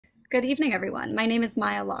Good evening, everyone. My name is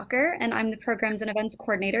Maya Locker, and I'm the Programs and Events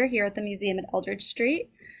Coordinator here at the Museum at Eldridge Street.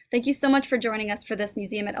 Thank you so much for joining us for this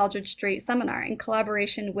Museum at Eldridge Street seminar in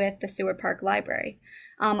collaboration with the Seward Park Library.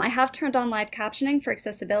 I have turned on live captioning for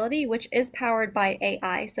accessibility, which is powered by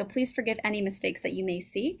AI, so please forgive any mistakes that you may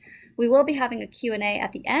see. We will be having a Q&A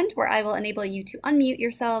at the end where I will enable you to unmute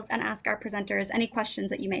yourselves and ask our presenters any questions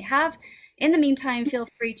that you may have. In the meantime, feel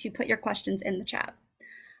free to put your questions in the chat.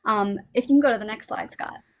 If you can go to the next slide,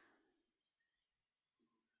 Scott.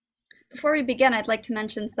 Before we begin, I'd like to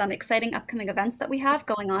mention some exciting upcoming events that we have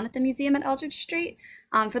going on at the Museum at Eldridge Street.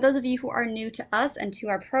 For those of you who are new to us and to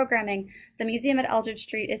our programming, the Museum at Eldridge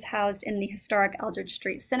Street is housed in the historic Eldridge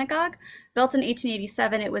Street Synagogue. Built in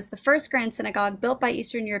 1887, it was the first grand synagogue built by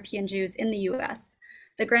Eastern European Jews in the US.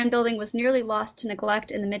 The grand building was nearly lost to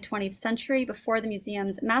neglect in the mid-20th century before the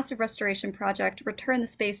museum's massive restoration project returned the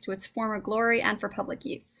space to its former glory and for public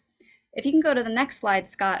use. If you can go to the next slide,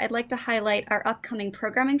 Scott, I'd like to highlight our upcoming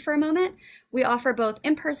programming for a moment. We offer both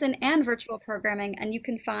in-person and virtual programming, and you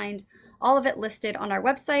can find all of it listed on our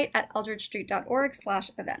website at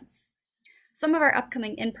eldridgestreet.org/events. Some of our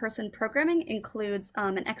upcoming in-person programming includes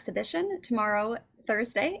an exhibition tomorrow,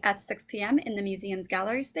 Thursday at 6 p.m. in the museum's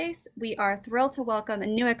gallery space. We are thrilled to welcome a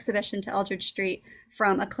new exhibition to Eldridge Street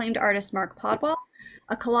from acclaimed artist Mark Podwell,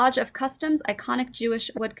 a collage of customs, iconic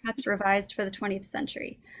Jewish woodcuts revised for the 20th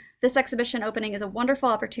century. This exhibition opening is a wonderful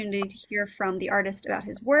opportunity to hear from the artist about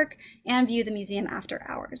his work and view the museum after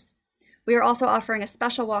hours. We are also offering a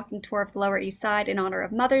special walking tour of the Lower East Side in honor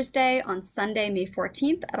of Mother's Day on Sunday, May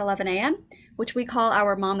 14th at 11 a.m., which we call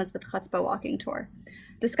our Mamas with Chutzpah walking tour.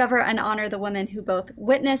 Discover and honor the women who both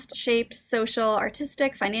witnessed, shaped social,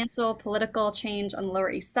 artistic, financial, political change on the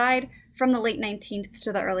Lower East Side from the late 19th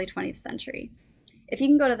to the early 20th century. If you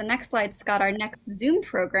can go to the next slide, Scott, our next Zoom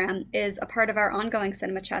program is a part of our ongoing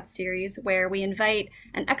Cinema Chat series where we invite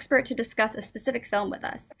an expert to discuss a specific film with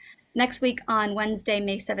us. Next week on Wednesday,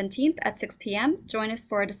 May 17th at 6 p.m., join us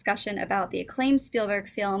for a discussion about the acclaimed Spielberg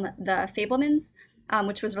film, The Fabelmans,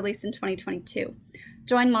 which was released in 2022.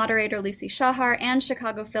 Join moderator Lucy Shahar and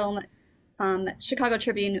Chicago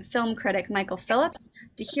Tribune film critic Michael Phillips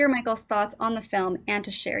to hear Michael's thoughts on the film and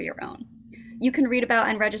to share your own. You can read about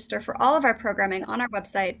and register for all of our programming on our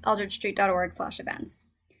website, eldridgestreet.org/events.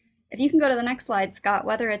 If you can go to the next slide, Scott,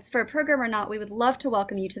 whether it's for a program or not, we would love to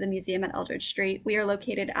welcome you to the museum at Eldridge Street. We are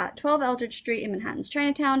located at 12 Eldridge Street in Manhattan's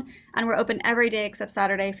Chinatown, and we're open every day except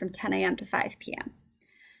Saturday from 10 a.m. to 5 p.m.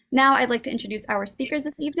 Now I'd like to introduce our speakers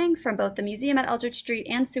this evening from both the Museum at Eldridge Street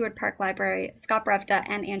and Seward Park Library, Scott Brevda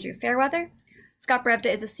and Andrew Fairweather. Scott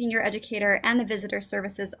Brevda is a senior educator and the Visitor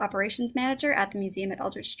Services Operations Manager at the Museum at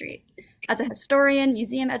Eldridge Street. As a historian,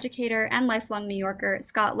 museum educator, and lifelong New Yorker,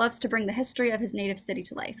 Scott loves to bring the history of his native city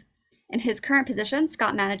to life. In his current position,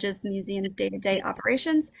 Scott manages the museum's day-to-day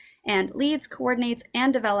operations and leads, coordinates,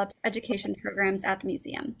 and develops education programs at the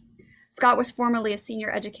museum. Scott was formerly a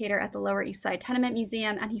senior educator at the Lower East Side Tenement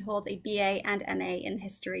Museum, and he holds a BA and MA in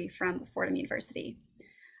history from Fordham University.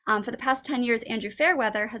 For the past 10 years, Andrew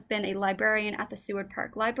Fairweather has been a librarian at the Seward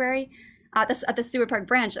Park Library, at the Seward Park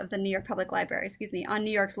branch of the New York Public Library, on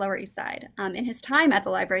New York's Lower East Side. In his time at the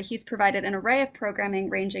library, he's provided an array of programming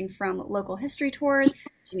ranging from local history tours,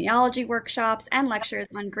 genealogy workshops, and lectures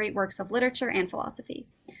on great works of literature and philosophy.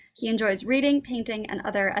 He enjoys reading, painting, and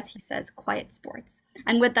other, as he says, quiet sports.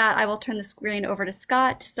 And with that, I will turn the screen over to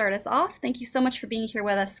Scott to start us off. Thank you so much for being here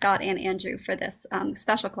with us, Scott and Andrew, for this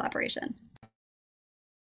special collaboration.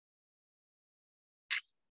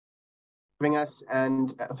 Us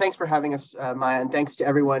and thanks for having us, Maya, and thanks to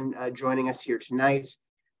everyone joining us here tonight.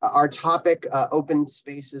 Our topic, open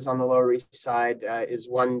spaces on the Lower East Side, is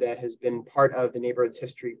one that has been part of the neighborhood's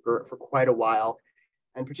history for quite a while,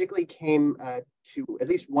 and particularly came to at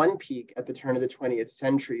least one peak at the turn of the 20th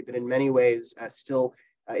century, but in many ways still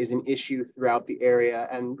is an issue throughout the area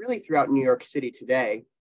and really throughout New York City today.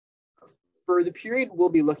 For the period we'll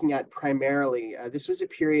be looking at primarily, this was a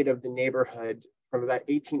period of the neighborhood from about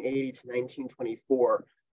 1880 to 1924,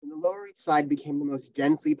 when the Lower East Side became the most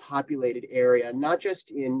densely populated area, not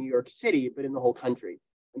just in New York City, but in the whole country,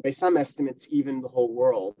 and by some estimates, even the whole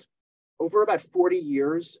world. Over about 40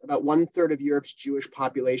 years, about 1/3 of Europe's Jewish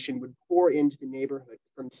population would pour into the neighborhood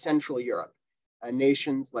from Central Europe.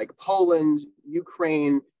 Nations like Poland,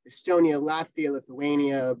 Ukraine, Estonia, Latvia,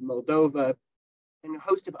 Lithuania, Moldova, and a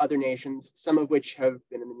host of other nations, some of which have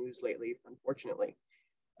been in the news lately, unfortunately.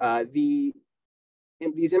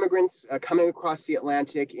 These immigrants coming across the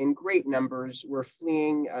Atlantic in great numbers were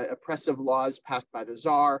fleeing oppressive laws passed by the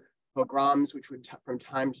Tsar, pogroms, which would from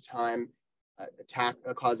time to time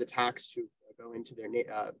cause attacks to go into their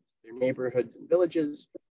neighborhoods and villages,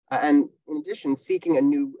 and in addition, seeking a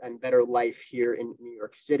new and better life here in New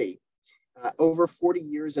York City. Over 40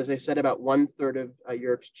 years, as I said, about 1/3 of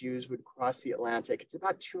Europe's Jews would cross the Atlantic. It's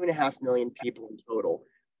about 2.5 million people in total,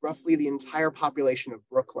 roughly the entire population of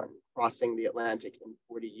Brooklyn crossing the Atlantic in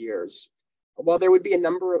 40 years. While there would be a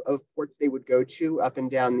number of ports they would go to up and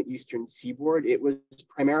down the eastern seaboard, it was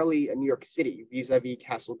primarily New York City, vis-a-vis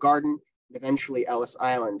Castle Garden, and eventually Ellis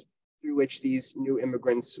Island, through which these new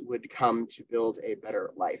immigrants would come to build a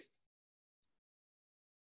better life.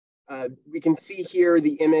 We can see here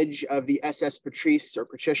the image of the SS Patrice or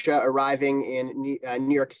Patricia arriving in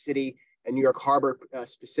New York City and New York Harbor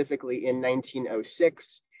specifically in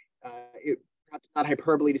 1906. Perhaps not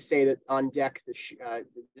hyperbole to say that on deck the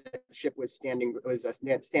ship was a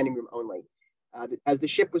standing room only. As the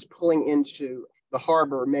ship was pulling into the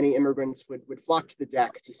harbor, many immigrants would flock to the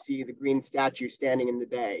deck to see the green statue standing in the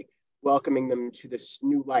bay, welcoming them to this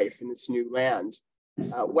new life in this new land.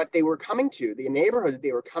 What they were coming to, the neighborhood that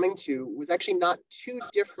they were coming to, was actually not too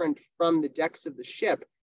different from the decks of the ship,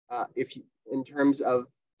 in terms of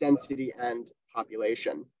density and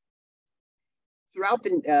population. Throughout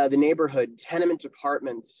the neighborhood, tenement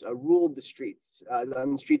apartments ruled the streets,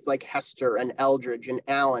 on streets like Hester and Eldridge and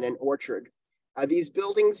Allen and Orchard. These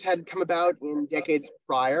buildings had come about in decades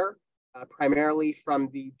prior, primarily from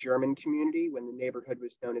the German community when the neighborhood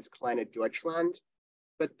was known as Kleine Deutschland.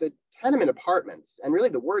 But the tenement apartments, and really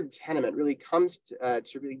the word tenement really comes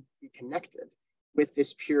to really be connected with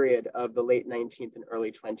this period of the late 19th and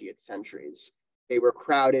early 20th centuries. They were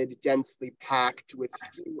crowded, densely packed, with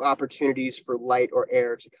few opportunities for light or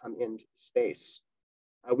air to come into space.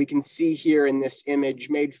 We can see here in this image,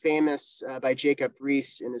 made famous by Jacob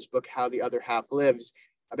Riis in his book, How the Other Half Lives,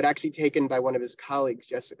 but actually taken by one of his colleagues,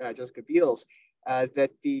 Jessica Beals,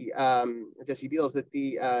 that the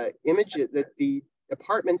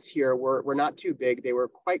apartments here were not too big. They were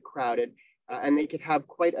quite crowded, and they could have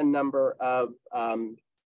quite a number of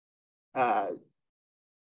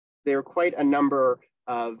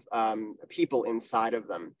people inside of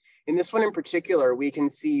them. In this one in particular, we can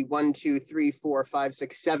see 1, 2, 3, 4, 5,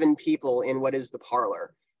 6, 7 people in what is the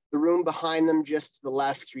parlor. The room behind them, just to the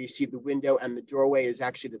left, where you see the window and the doorway, is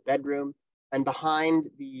actually the bedroom. And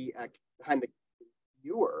behind the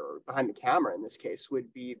viewer, behind the camera in this case,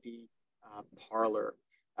 would be the parlor.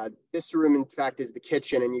 This room, in fact, is the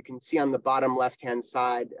kitchen, and you can see on the bottom left-hand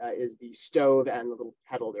side is the stove and the little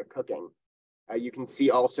kettle they're cooking. You can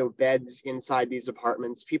see also beds inside these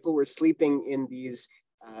apartments. People were sleeping in these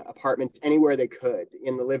apartments anywhere they could,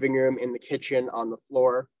 in the living room, in the kitchen, on the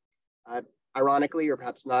floor. Ironically, or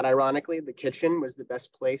perhaps not ironically, the kitchen was the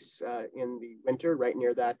best place in the winter, right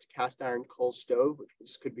near that cast iron coal stove, which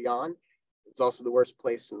this could be on. It's also the worst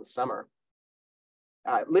place in the summer.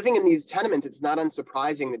 Living in these tenements, it's not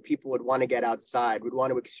unsurprising that people would want to get outside, would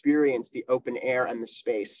want to experience the open air and the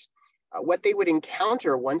space. What they would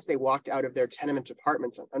encounter once they walked out of their tenement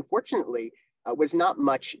apartments, unfortunately, was not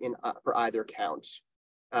much for either count.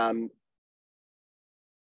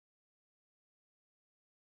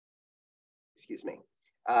 Excuse me.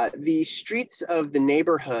 The streets of the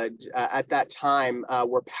neighborhood at that time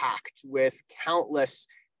were packed with countless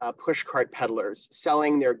pushcart peddlers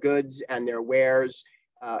selling their goods and their wares,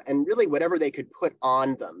 and really whatever they could put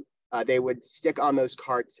on them, they would stick on those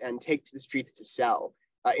carts and take to the streets to sell.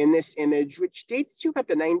 In this image, which dates to about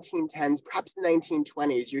the 1910s, perhaps the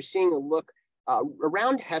 1920s, you're seeing a look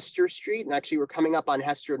around Hester Street, and actually we're coming up on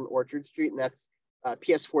Hester and Orchard Street, and that's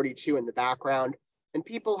PS 42 in the background. And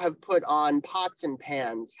people have put on pots and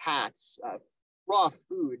pans, hats, raw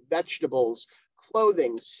food, vegetables,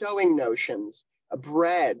 clothing, sewing notions,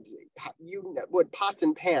 bread, pots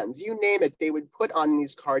and pans, you name it, they would put on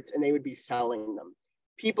these carts and they would be selling them.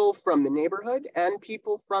 People from the neighborhood and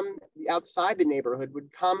people from outside the neighborhood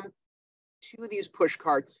would come to these push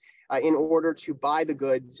carts in order to buy the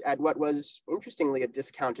goods at what was, interestingly, a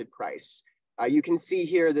discounted price. You can see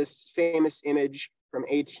here this famous image from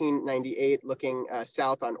 1898 looking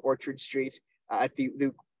south on Orchard Street at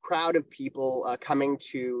the crowd of people coming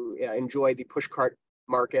to enjoy the pushcart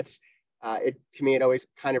market. To me, it always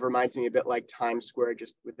kind of reminds me a bit like Times Square,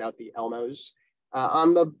 just without the Elmos.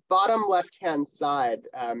 On the bottom left-hand side,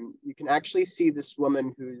 you can actually see this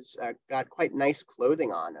woman who's got quite nice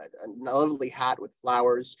clothing on, a lovely hat with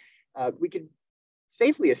flowers. We could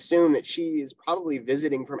safely assume that she is probably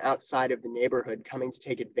visiting from outside of the neighborhood, coming to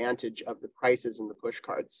take advantage of the prices in the push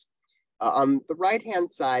carts. On the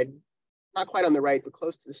right-hand side, not quite on the right, but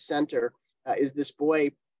close to the center, is this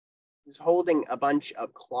boy who's holding a bunch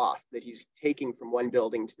of cloth that he's taking from one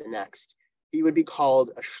building to the next. He would be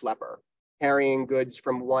called a schlepper, carrying goods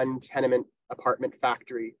from one tenement apartment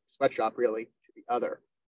factory, sweatshop really, to the other.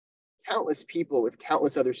 countless people with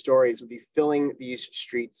countless other stories would be filling these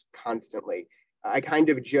streets constantly. I kind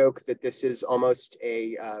of joke that this is almost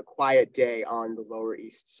a quiet day on the Lower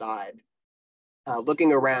East Side.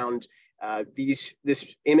 Looking around, this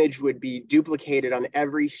image would be duplicated on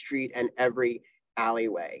every street and every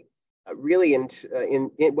alleyway. Really,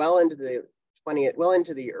 well into the 20th, well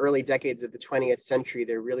into the early decades of the 20th century,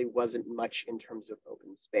 there really wasn't much in terms of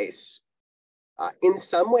open space. In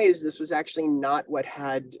some ways, this was actually not what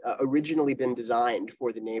had originally been designed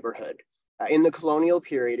for the neighborhood. In the colonial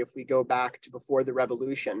period, if we go back to before the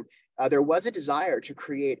Revolution, there was a desire to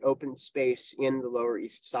create open space in the Lower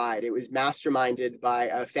East Side. It was masterminded by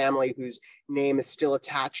a family whose name is still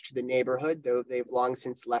attached to the neighborhood, though they've long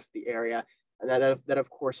since left the area, and that of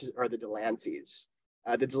course, are the Delanceys.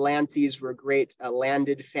 The Delanceys were a great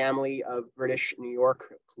landed family of British New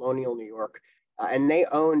York, colonial New York, and they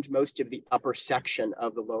owned most of the upper section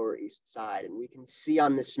of the Lower East Side. And we can see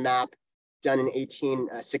on this map, done in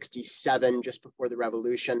 1867, just before the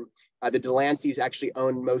Revolution, the Delanceys actually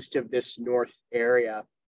owned most of this north area.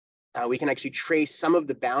 We can actually trace some of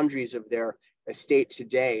the boundaries of their estate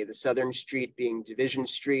today, the southern street being Division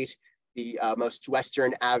Street, the most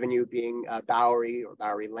western avenue being Bowery or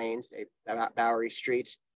Bowery Lane, today Bowery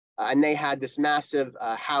Street. And they had this massive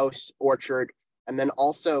house, orchard, and then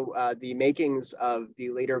also the makings of the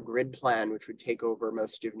later grid plan, which would take over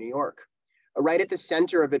most of New York. Right at the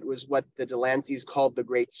center of it was what the Delanceys called the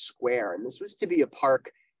Great Square. And this was to be a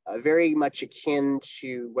park very much akin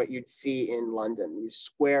to what you'd see in London, these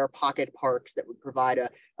square pocket parks that would provide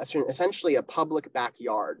essentially a public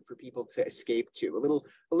backyard for people to escape to,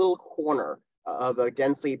 a little corner of a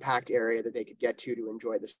densely packed area that they could get to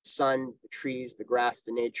enjoy the sun, the trees, the grass,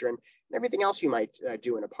 the nature, and everything else you might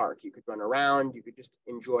do in a park. You could run around, you could just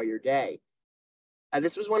enjoy your day.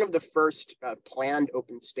 This was one of the first planned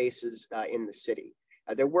open spaces in the city.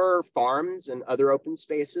 There were farms and other open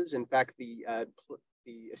spaces. In fact, the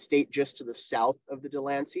estate just to the south of the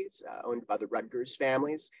Delanceys, owned by the Rutgers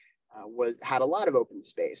families, had a lot of open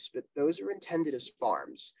space, but those were intended as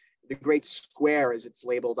farms. The Great Square, as it's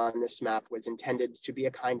labeled on this map, was intended to be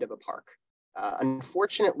a kind of a park.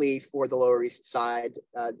 Unfortunately for the Lower East Side,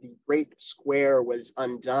 the Great Square was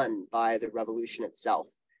undone by the Revolution itself.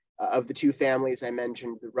 Of the two families I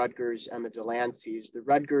mentioned, the Rutgers and the Delanceys, the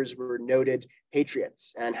Rutgers were noted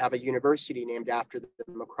patriots and have a university named after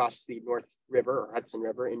them across the North River or Hudson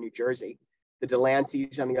River in New Jersey. The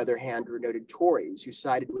Delanceys, on the other hand, were noted Tories who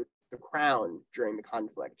sided with the Crown during the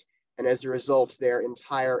conflict. And as a result, their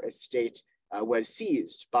entire estate was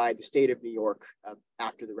seized by the state of New York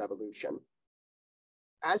after the Revolution.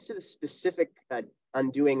 As to the specific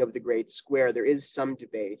undoing of the Great Square, there is some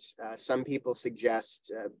debate. Some people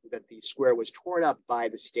suggest that the square was torn up by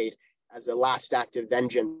the state as a last act of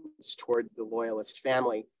vengeance towards the Loyalist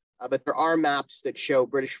family. But there are maps that show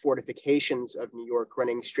British fortifications of New York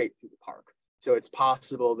running straight through the park. So it's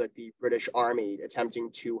possible that the British Army,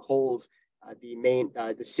 attempting to hold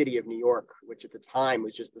the city of New York, which at the time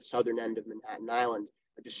was just the southern end of Manhattan Island,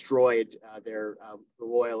 destroyed the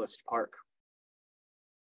Loyalist park.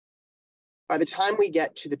 By the time we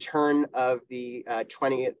get to the turn of the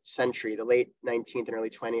 20th century, the late 19th and early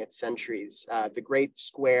 20th centuries, the Great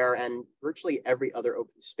Square and virtually every other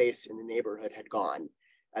open space in the neighborhood had gone.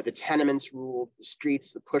 The tenements ruled the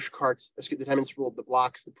streets, the tenements ruled the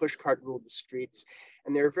blocks, the pushcart ruled the streets,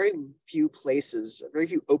 and there are very few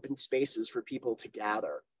open spaces for people to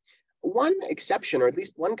gather. One exception, or at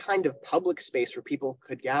least one kind of public space where people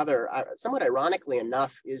could gather, somewhat ironically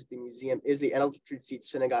enough, is the Eldridge Street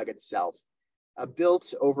Synagogue itself.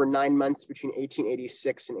 Built over 9 months between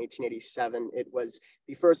 1886 and 1887, it was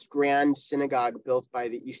the first grand synagogue built by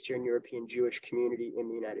the Eastern European Jewish community in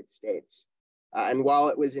the United States. And while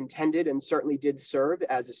it was intended and certainly did serve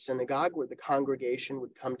as a synagogue where the congregation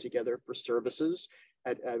would come together for services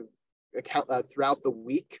throughout the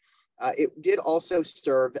week, it did also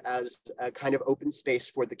serve as a kind of open space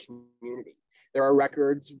for the community. There are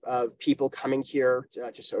records of people coming here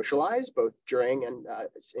to socialize, both during and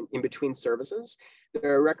in between services.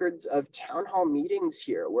 There are records of town hall meetings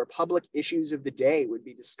here where public issues of the day would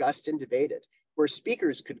be discussed and debated, where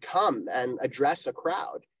speakers could come and address a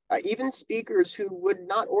crowd. Even speakers who would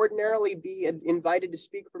not ordinarily be invited to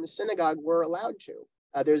speak from a synagogue were allowed to.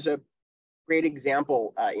 There's a great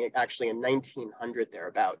example actually in 1900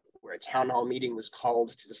 thereabout, where a town hall meeting was called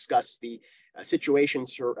to discuss the situation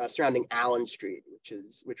surrounding Allen Street,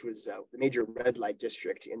 which was the major red light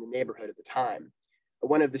district in the neighborhood at the time.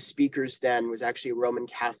 One of the speakers then was actually a Roman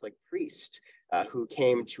Catholic priest who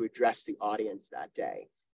came to address the audience that day.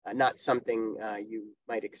 not something you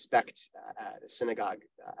might expect at a synagogue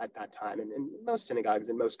at that time, and in most synagogues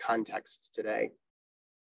in most contexts today.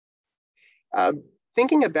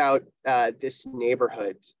 Thinking about this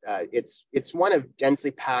neighborhood, it's one of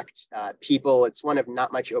densely packed people. It's one of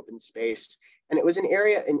not much open space, and it was an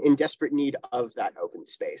area in desperate need of that open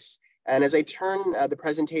space. And as I turn the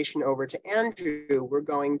presentation over to Andrew,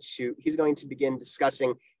 he's going to begin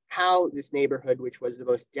discussing how this neighborhood, which was the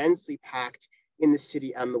most densely packed in the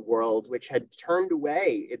city and the world, which had turned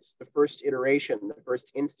away the first iteration, the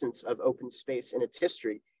first instance of open space in its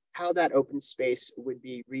history, how that open space would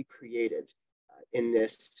be recreated in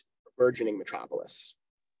this burgeoning metropolis.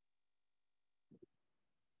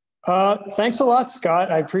 Thanks a lot,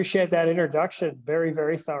 Scott. I appreciate that introduction. Very,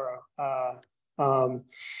 very thorough.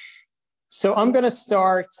 So I'm going to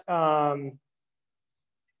start. I'm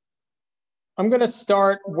going to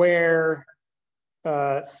start where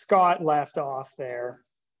Scott left off there.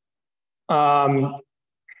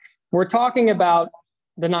 We're talking about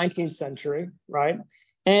the 19th century, right?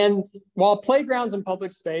 And while playgrounds and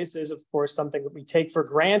public space is, of course, something that we take for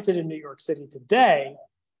granted in New York City today,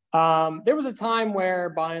 there was a time where,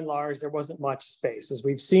 by and large, there wasn't much space, as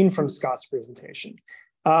we've seen from Scott's presentation.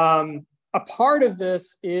 A part of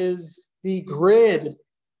this is the grid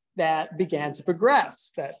that began to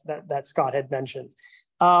progress that Scott had mentioned.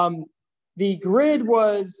 The grid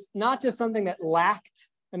was not just something that lacked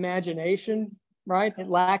imagination, right? It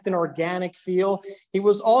lacked an organic feel. It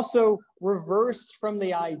was also reversed from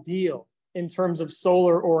the ideal in terms of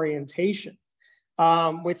solar orientation,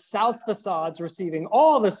 with south facades receiving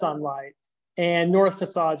all the sunlight and north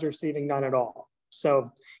facades receiving none at all. So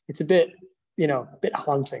it's a bit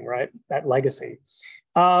haunting, right? That legacy.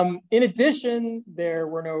 In addition, there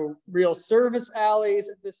were no real service alleys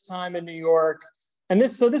at this time in New York. And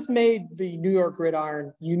this made the New York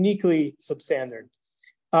gridiron uniquely substandard.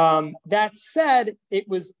 That said, it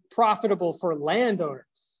was profitable for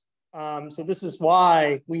landowners. So this is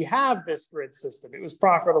why we have this grid system. It was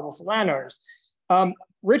profitable for landowners.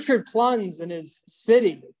 Richard Plunz, in his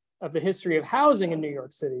City of the History of Housing in New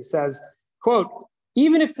York City, says, quote,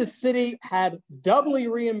 "Even if the city had doubly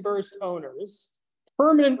reimbursed owners,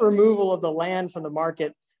 permanent removal of the land from the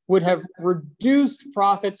market would have reduced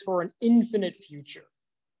profits for an infinite future."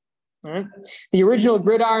 Right? The original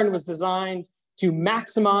gridiron was designed to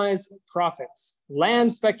maximize profits.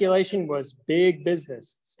 Land speculation was big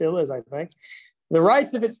business, still is, I think. The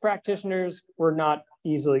rights of its practitioners were not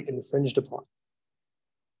easily infringed upon.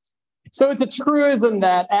 So it's a truism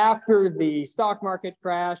that after the stock market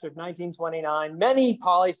crash of 1929, many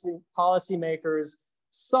policymakers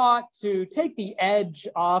sought to take the edge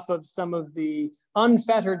off of some of the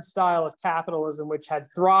unfettered style of capitalism which had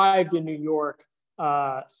thrived in New York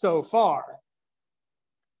so far,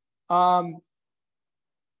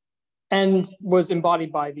 and was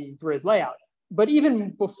embodied by the grid layout. But even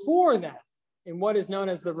before that, in what is known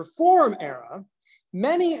as the Reform era,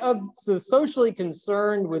 many of the socially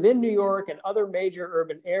concerned within New York and other major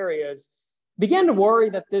urban areas began to worry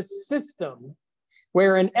that this system,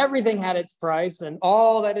 wherein everything had its price and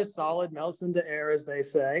all that is solid melts into air, as they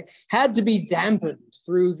say, had to be dampened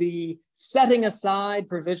through the setting aside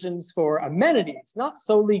provisions for amenities, not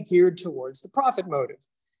solely geared towards the profit motive.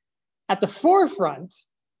 At the forefront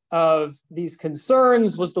of these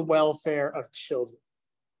concerns was the welfare of children,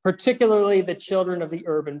 particularly the children of the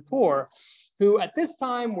urban poor, who at this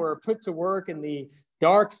time were put to work in the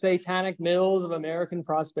dark satanic mills of American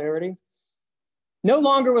prosperity. No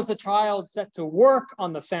longer was the child set to work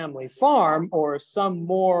on the family farm or some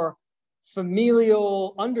more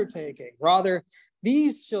familial undertaking. Rather,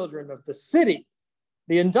 these children of the city,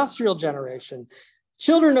 the industrial generation,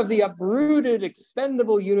 children of the uprooted,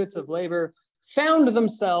 expendable units of labor, found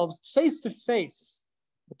themselves face to face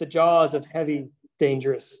with the jaws of heavy,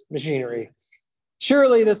 dangerous machinery.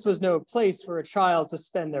 Surely this was no place for a child to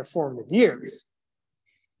spend their formative years.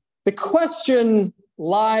 The question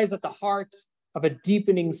lies at the heart of a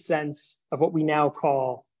deepening sense of what we now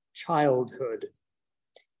call childhood.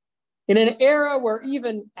 In an era where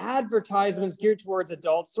even advertisements geared towards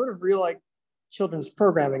adults sort of read like children's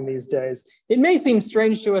programming these days, it may seem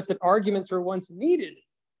strange to us that arguments were once needed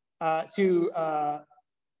to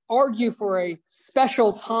argue for a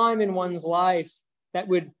special time in one's life that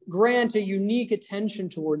would grant a unique attention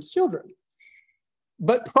towards children.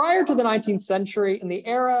 But prior to the 19th century, in the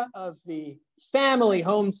era of the family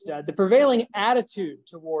homestead, the prevailing attitude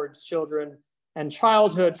towards children and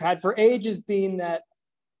childhood had for ages been that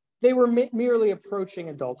they were merely approaching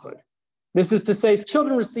adulthood. This is to say,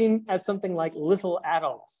 children were seen as something like little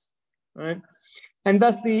adults, right? And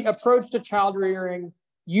thus the approach to child rearing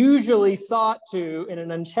usually sought to, in an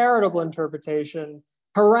uncharitable interpretation,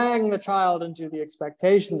 harangue the child into the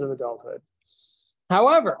expectations of adulthood.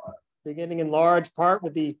 However, beginning in large part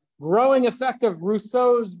with the growing effect of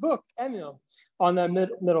Rousseau's book, Emile, on the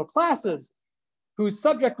middle classes, whose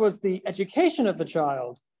subject was the education of the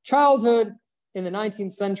child, childhood in the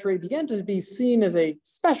 19th century began to be seen as a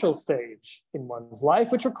special stage in one's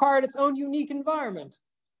life, which required its own unique environment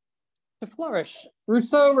to flourish.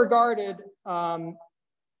 Rousseau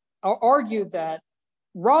argued that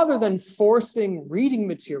rather than forcing reading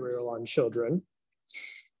material on children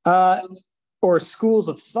or schools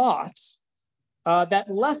of thought, that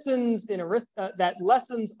lessons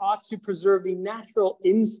ought to preserve the natural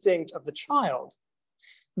instinct of the child.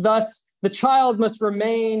 Thus, the child must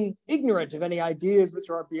remain ignorant of any ideas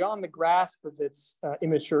which are beyond the grasp of its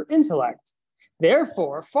immature intellect.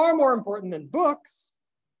 Therefore, far more important than books,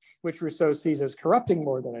 which Rousseau sees as corrupting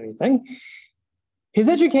more than anything, his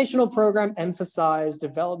educational program emphasized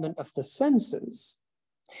development of the senses.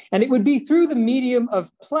 And it would be through the medium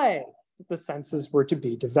of play that the senses were to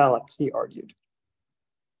be developed, he argued.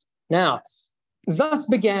 Now, thus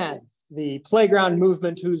began the playground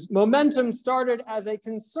movement, whose momentum started as a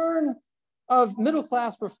concern of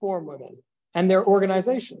middle-class reform women and their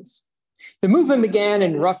organizations. The movement began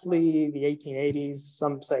in roughly the 1880s,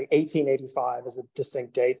 some say 1885 as a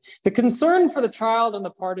distinct date. The concern for the child on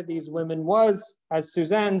the part of these women was, as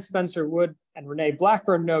Suzanne Spencer Wood and Renee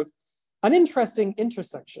Blackburn note, an interesting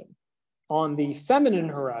intersection on the feminine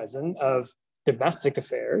horizon of domestic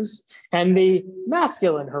affairs and the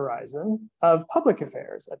masculine horizon of public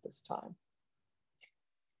affairs at this time.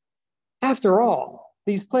 After all,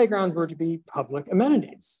 these playgrounds were to be public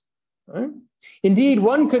amenities. Right? Indeed,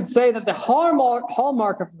 one could say that the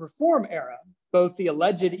hallmark of the reform era, both the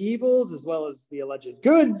alleged evils as well as the alleged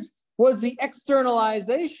goods, was the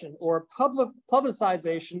externalization or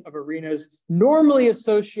publicization of arenas normally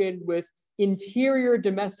associated with interior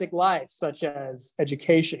domestic life, such as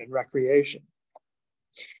education and recreation.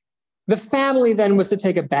 The family then was to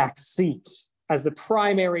take a back seat as the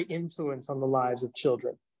primary influence on the lives of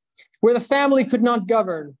children, where the family could not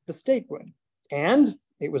govern, the state would. And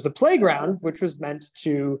it was the playground which was meant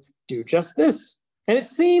to do just this. And it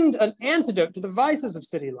seemed an antidote to the vices of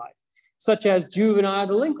city life, such as juvenile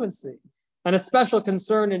delinquency, and a special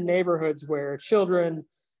concern in neighborhoods where children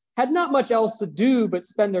had not much else to do but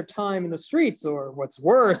spend their time in the streets, or what's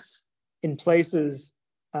worse, in places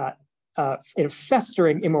in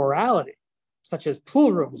festering immorality, such as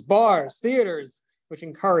pool rooms, bars, theaters, which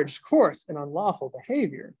encouraged coarse and unlawful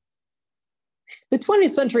behavior. The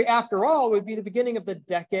 20th century, after all, would be the beginning of the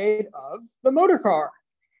decade of the motor car.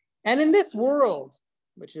 And in this world,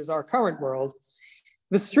 which is our current world,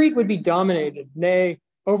 the street would be dominated, nay,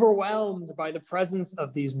 overwhelmed by the presence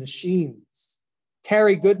of these machines.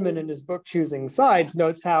 Cary Goodman, in his book Choosing Sides,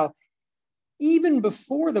 notes how even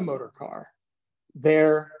before the motor car,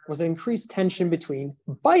 there was an increased tension between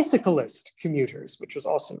bicyclist commuters, which was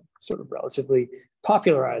also sort of relatively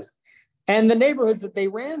popularized, and the neighborhoods that they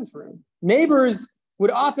ran through. Neighbors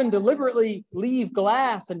would often deliberately leave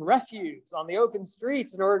glass and refuse on the open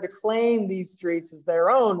streets in order to claim these streets as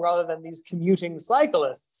their own rather than these commuting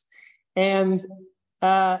cyclists. And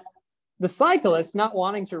the cyclists, not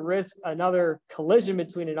wanting to risk another collision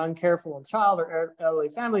between an uncareful child or elderly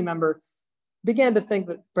family member, began to think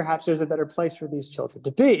that perhaps there's a better place for these children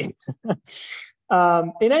to be.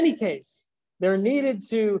 In any case, there needed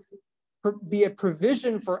to be a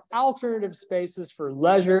provision for alternative spaces for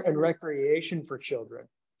leisure and recreation for children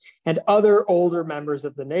and other older members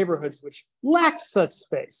of the neighborhoods which lacked such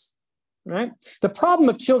space, right? The problem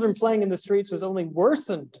of children playing in the streets was only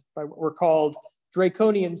worsened by what were called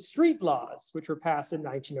draconian street laws, which were passed in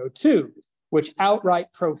 1902, which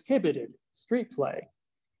outright prohibited street play.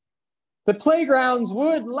 The playgrounds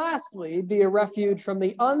would, lastly, be a refuge from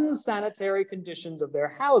the unsanitary conditions of their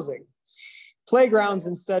housing. Playgrounds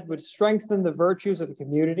instead would strengthen the virtues of the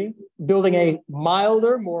community, building a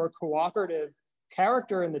milder, more cooperative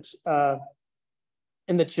character in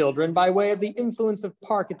the children by way of the influence of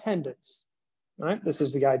park attendants. Right? This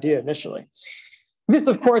was the idea initially. This,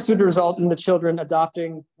 of course, would result in the children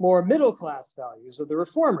adopting more middle-class values of the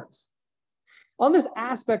reformers. On this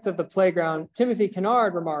aspect of the playground, Timothy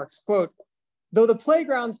Kennard remarks, quote, "Though the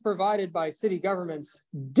playgrounds provided by city governments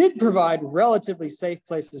did provide relatively safe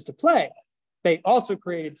places to play, they also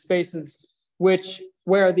created spaces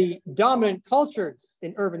where the dominant cultures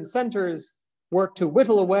in urban centers worked to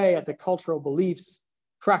whittle away at the cultural beliefs,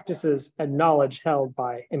 practices, and knowledge held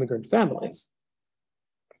by immigrant families."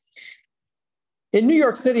 In New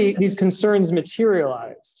York City, these concerns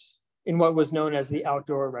materialized in what was known as the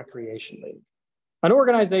Outdoor Recreation League. an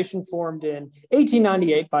organization formed in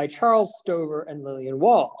 1898 by Charles Stover and Lillian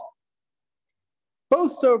Wald.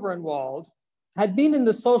 Both Stover and Wald had been in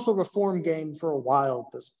the social reform game for a while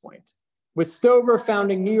at this point, with Stover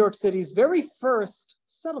founding New York City's very first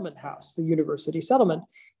settlement house, the University Settlement,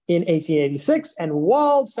 in 1886, and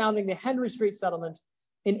Wald founding the Henry Street Settlement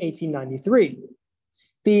in 1893.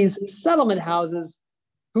 These settlement houses,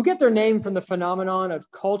 who get their name from the phenomenon of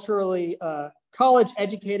culturally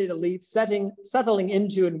college-educated elites settling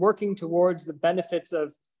into and working towards the benefits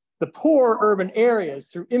of the poor urban areas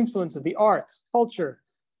through influence of the arts, culture,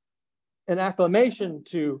 and acclamation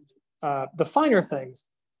to the finer things,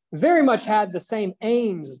 very much had the same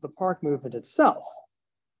aims as the park movement itself.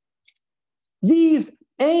 These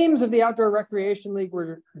aims of the Outdoor Recreation League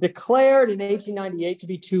were declared in 1898 to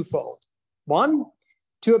be twofold. One,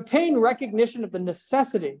 to obtain recognition of the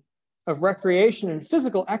necessity of recreation and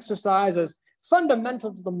physical exercise as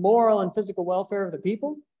fundamental to the moral and physical welfare of the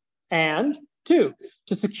people. And two,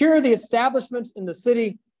 to secure the establishment in the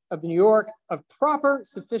city of New York of proper,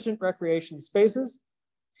 sufficient recreation spaces,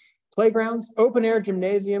 playgrounds, open-air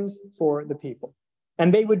gymnasiums for the people.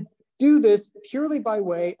 And they would do this purely by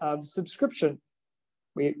way of subscription.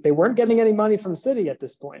 They weren't getting any money from city at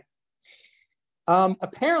this point.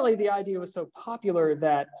 Apparently, the idea was so popular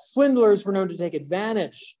that swindlers were known to take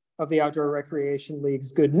advantage of the Outdoor Recreation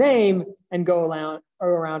League's good name and go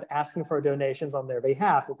around asking for donations on their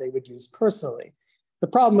behalf that they would use personally. The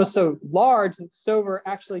problem was so large that Stover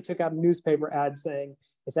actually took out a newspaper ad saying,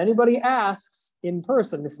 if anybody asks in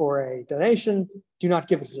person for a donation, do not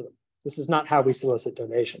give it to them. This is not how we solicit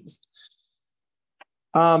donations.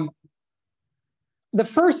 The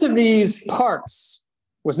first of these parks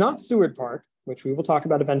was not Seward Park, which we will talk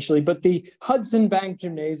about eventually, but the Hudson Bank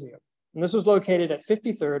Gymnasium. And this was located at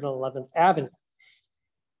 53rd and 11th Avenue.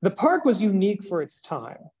 The park was unique for its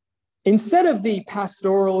time. Instead of the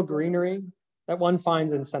pastoral greenery that one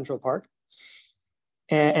finds in Central Park,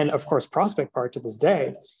 and of course Prospect Park to this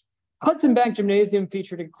day, Hudson Bank Gymnasium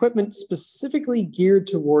featured equipment specifically geared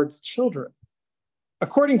towards children.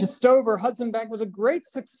 According to Stover, Hudson Bank was a great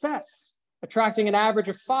success, attracting an average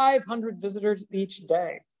of 500 visitors each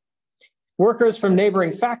day. Workers from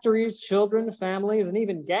neighboring factories, children, families, and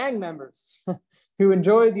even gang members who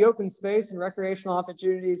enjoyed the open space and recreational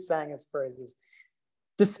opportunities sang its praises.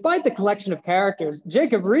 Despite the collection of characters,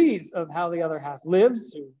 Jacob Rees of How the Other Half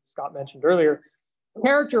Lives, who Scott mentioned earlier,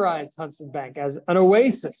 characterized Hudson Bank as an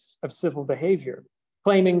oasis of civil behavior,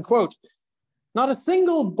 claiming, quote, "Not a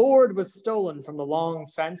single board was stolen from the long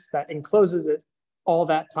fence that encloses it all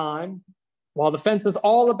that time, while the fences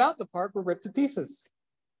all about the park were ripped to pieces."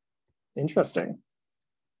 Interesting.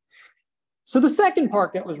 So the second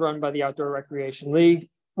park that was run by the Outdoor Recreation League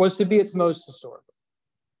was to be its most historical,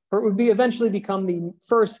 for it would eventually become the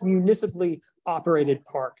first municipally operated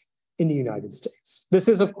park in the United States. This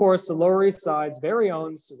is, of course, the Lower East Side's very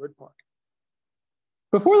own Seward Park.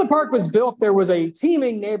 Before the park was built, there was a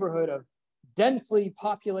teeming neighborhood of densely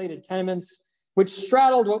populated tenements, which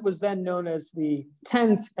straddled what was then known as the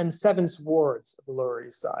 10th and 7th wards of the Lower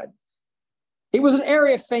East Side. It was an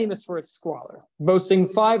area famous for its squalor, boasting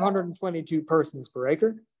 522 persons per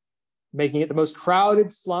acre, making it the most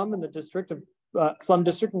crowded slum district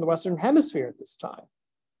in the Western Hemisphere at this time.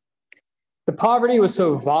 The poverty was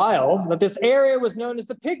so vile that this area was known as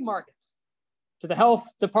the pig market. To the health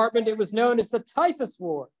department, it was known as the typhus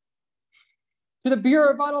ward. To the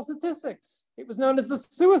Bureau of Vital Statistics, it was known as the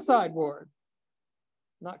suicide ward.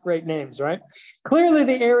 Not great names, right? Clearly,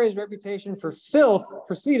 the area's reputation for filth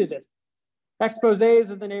preceded it.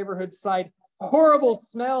 Exposés of the neighborhood cite horrible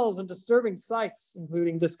smells and disturbing sights,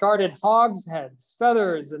 including discarded hogsheads,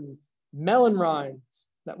 feathers, and melon rinds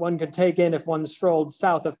that one could take in if one strolled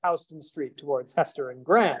south of Houston Street towards Hester and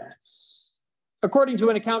Grand. According to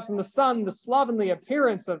an account from The Sun, the slovenly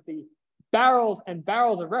appearance of the barrels and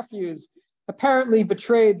barrels of refuse apparently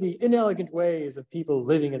betrayed the inelegant ways of people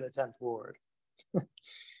living in the 10th Ward.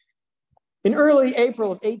 In early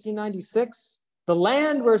April of 1896, the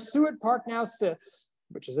land where Seward Park now sits,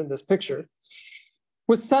 which is in this picture,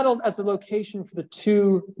 was settled as the location for the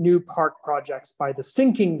two new park projects by the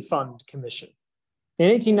Sinking Fund Commission. In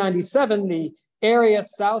 1897, the area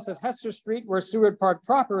south of Hester Street, where Seward Park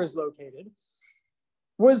proper is located,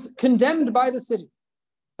 was condemned by the city.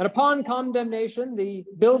 And upon condemnation, the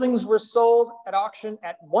buildings were sold at auction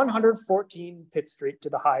at 114 Pitt Street to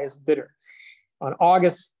the highest bidder on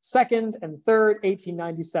August 2nd and 3rd,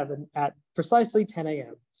 1897 at precisely 10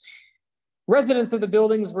 a.m. Residents of the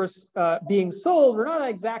buildings were being sold were not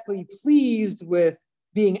exactly pleased with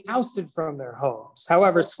being ousted from their homes,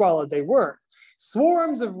 however squalid they were.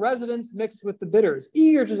 Swarms of residents mixed with the bidders,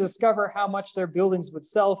 eager to discover how much their buildings would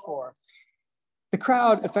sell for. The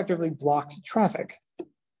crowd effectively blocked traffic.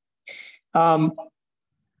 Upon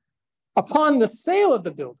the sale of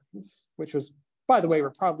the buildings, which was, by the way, were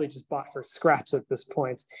probably just bought for scraps at this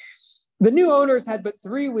point, the new owners had but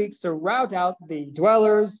 3 weeks to rout out the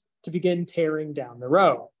dwellers to begin tearing down the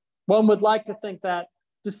row. One would like to think that,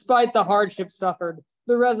 despite the hardship suffered,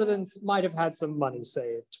 the residents might have had some money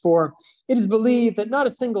saved, for it is believed that not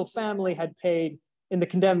a single family had paid in the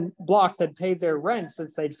condemned blocks had paid their rent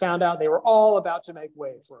since they'd found out they were all about to make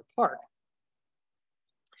way for a park.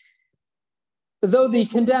 Though the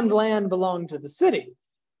condemned land belonged to the city,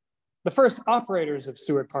 the first operators of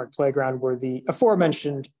Seward Park Playground were the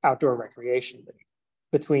aforementioned Outdoor Recreation League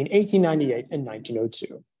between 1898 and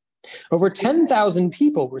 1902. Over 10,000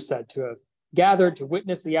 people were said to have gathered to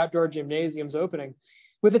witness the outdoor gymnasium's opening,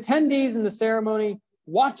 with attendees in the ceremony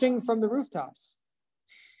watching from the rooftops.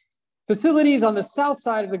 Facilities on the south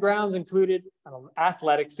side of the grounds included an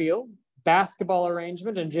athletic field, basketball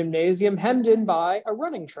arrangement, and gymnasium hemmed in by a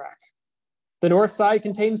running track. The north side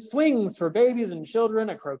contained swings for babies and children,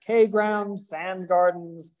 a croquet ground, sand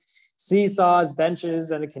gardens, seesaws,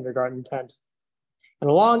 benches, and a kindergarten tent. And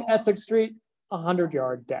along Essex Street, a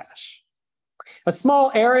 100-yard dash. A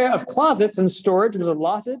small area of closets and storage was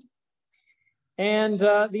allotted, and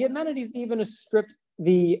the amenities even stripped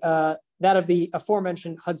that of the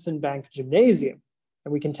aforementioned Hudson Bank Gymnasium.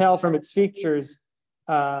 And we can tell from its features,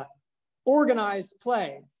 organized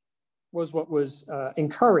play was what was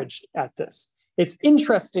encouraged at this. It's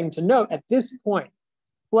interesting to note at this point,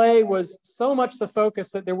 play was so much the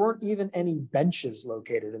focus that there weren't even any benches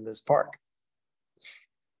located in this park.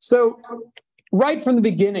 So right from the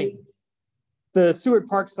beginning, the Seward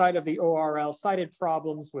Park side of the ORL cited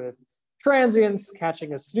problems with transients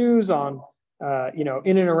catching a snooze on,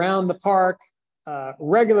 in and around the park.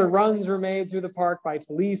 Regular runs were made through the park by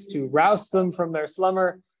police to roust them from their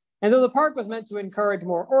slumber. And though the park was meant to encourage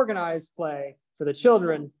more organized play for the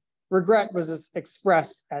children, regret was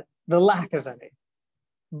expressed at the lack of any.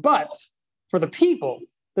 But for the people,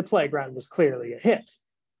 the playground was clearly a hit.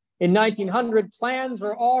 In 1900, plans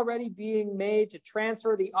were already being made to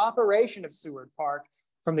transfer the operation of Seward Park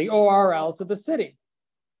from the ORL to the city.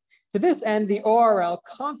 To this end, the ORL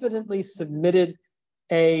confidently submitted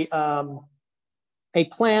a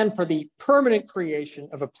plan for the permanent creation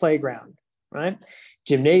of a playground, right?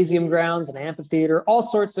 Gymnasium grounds, an amphitheater, all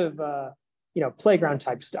sorts of playground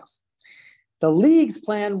type stuff. The League's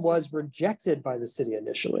plan was rejected by the city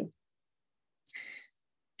initially.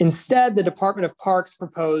 Instead, the Department of Parks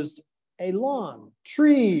proposed a lawn,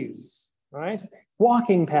 trees, right?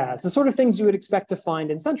 Walking paths, the sort of things you would expect to find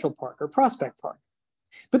in Central Park or Prospect Park.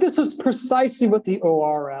 But this was precisely what the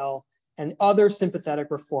ORL and other sympathetic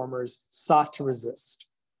reformers sought to resist.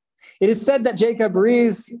 It is said that Jacob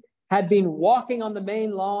Riis had been walking on the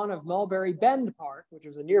main lawn of Mulberry Bend Park, which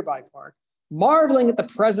was a nearby park, marveling at the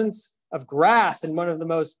presence of grass in one of the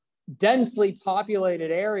most densely populated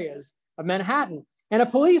areas of Manhattan, and a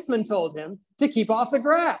policeman told him to keep off the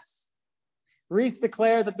grass. Riis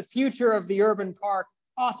declared that the future of the urban park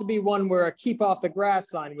ought to be one where a keep off the grass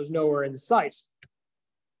sign was nowhere in sight.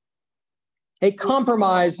 A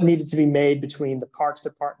compromise needed to be made between the Parks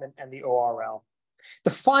Department and the ORL.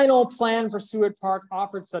 The final plan for Seward Park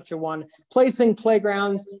offered such a one, placing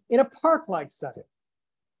playgrounds in a park-like setting,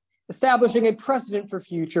 establishing a precedent for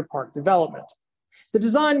future park development. The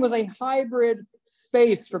design was a hybrid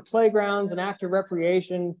space for playgrounds and active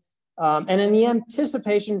recreation, and in the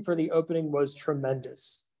anticipation for the opening was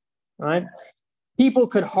tremendous, right? People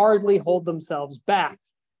could hardly hold themselves back.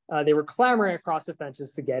 They were clamoring across the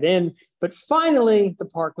fences to get in, but finally the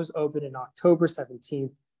park was opened in October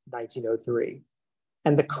 17th, 1903.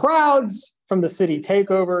 And the crowds from the city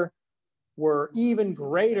takeover were even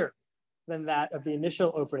greater than that of the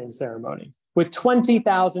initial opening ceremony, with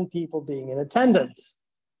 20,000 people being in attendance.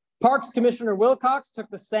 Parks Commissioner Wilcox took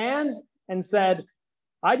the stand and said,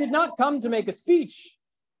 "I did not come to make a speech."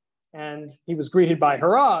 And he was greeted by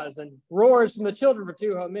hurrahs and roars from the children for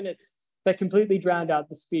 2 whole minutes that completely drowned out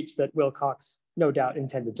the speech that Wilcox no doubt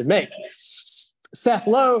intended to make. Seth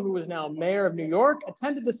Low, who was now mayor of New York,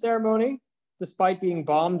 attended the ceremony despite being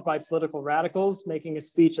bombed by political radicals, making a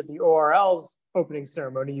speech at the ORL's opening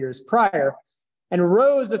ceremony years prior, and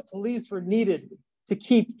rows of police were needed to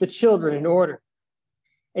keep the children in order.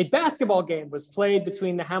 A basketball game was played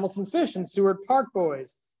between the Hamilton Fish and Seward Park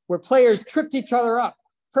boys, where players tripped each other up,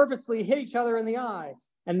 purposely hit each other in the eye,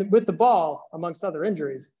 and with the ball, amongst other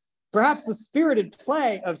injuries. Perhaps the spirited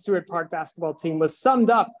play of Seward Park basketball team was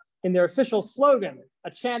summed up in their official slogan,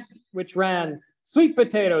 a chant which ran, sweet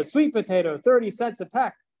potato, 30 cents a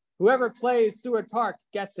peck. Whoever plays Seward Park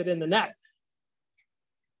gets it in the net.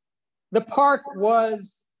 The park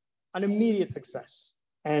was an immediate success,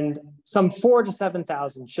 and some 4,000 to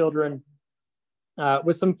 7,000 children,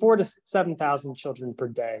 with some 4,000 to 7,000 children per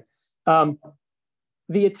day.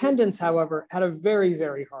 The attendants, however, had a very,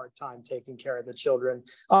 very hard time taking care of the children.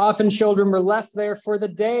 Often children were left there for the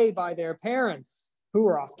day by their parents, who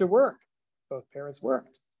were off to work. Both parents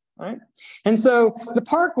worked, right? And so the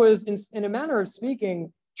park was, in a manner of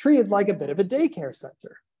speaking, treated like a bit of a daycare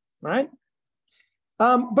center, right?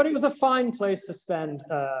 But it was a fine place to spend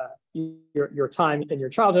your time in your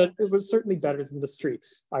childhood. It was certainly better than the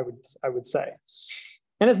streets, I would say.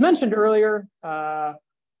 And as mentioned earlier,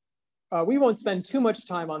 we won't spend too much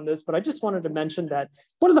time on this, but I just wanted to mention that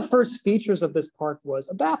one of the first features of this park was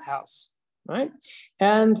a bathhouse, right?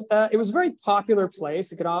 And it was a very popular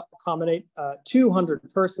place. It could accommodate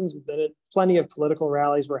 200 persons within it. Plenty of political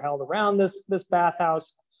rallies were held around this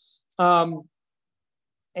bathhouse.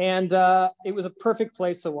 And it was a perfect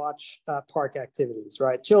place to watch park activities,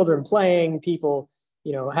 right? Children playing, people,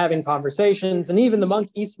 having conversations, and even the Monk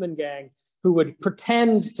Eastman gang who would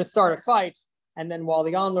pretend to start a fight. And then while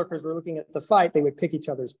the onlookers were looking at the fight, they would pick each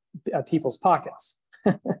other's people's pockets.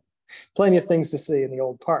 Plenty of things to see in the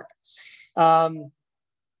old park.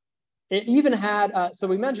 It even had, so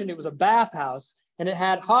we mentioned it was a bathhouse, and it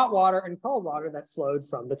had hot water and cold water that flowed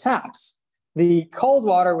from the taps. The cold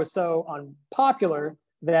water was so unpopular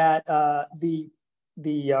that the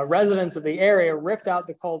residents of the area ripped out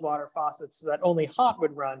the cold water faucets so that only hot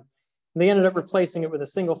would run. And they ended up replacing it with a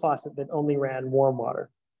single faucet that only ran warm water.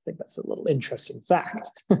 I think that's a little interesting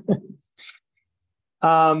fact.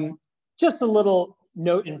 Just a little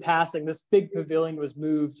note in passing, this big pavilion was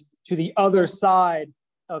moved to the other side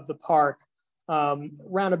of the park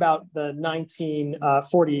around about the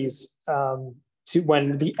 1940s to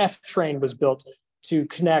when the F train was built to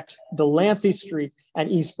connect Delancey Street and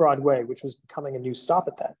East Broadway, which was becoming a new stop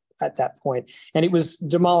at that point. And it was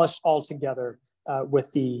demolished altogether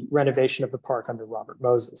with the renovation of the park under Robert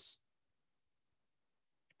Moses.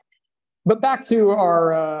 But back to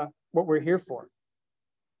our what we're here for.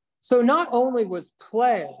 So not only was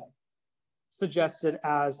play suggested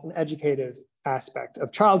as an educative aspect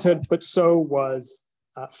of childhood, but so was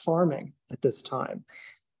farming at this time.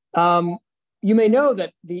 You may know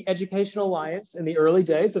that the Educational Alliance in the early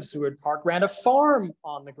days of Seward Park ran a farm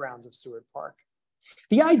on the grounds of Seward Park.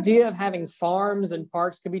 The idea of having farms and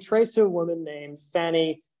parks can be traced to a woman named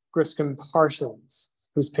Fanny Griscom Parsons,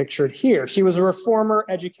 who's pictured here. She was a reformer,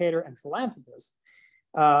 educator, and philanthropist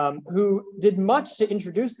who did much to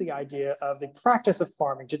introduce the idea of the practice of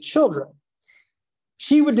farming to children.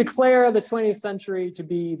 She would declare the 20th century to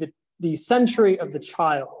be the century of the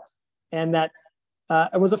child, and that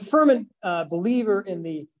was a fervent believer in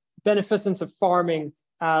the beneficence of farming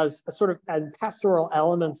as a sort of and pastoral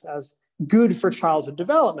elements as good for childhood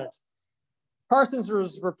development. Parsons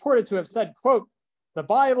was reported to have said, quote, "The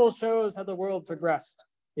Bible shows how the world progressed.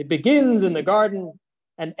 It begins in the garden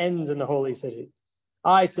and ends in the holy city.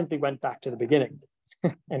 I simply went back to the beginning,"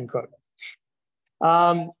 end quote.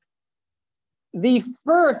 The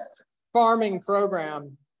first farming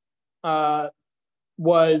program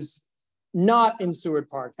was not in Seward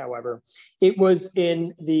Park, however. It was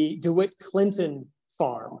in the DeWitt Clinton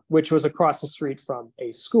farm, which was across the street from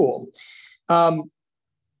a school.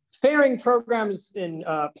 Fairing programs in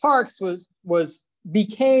parks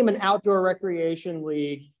became an outdoor recreation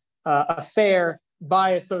league affair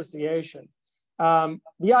by association.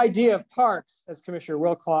 The idea of parks, as Commissioner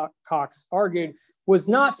Wilcox argued, was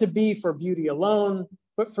not to be for beauty alone,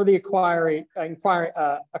 but for the acquiring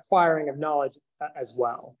of knowledge as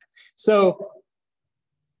well. So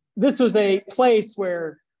this was a place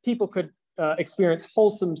where people could experience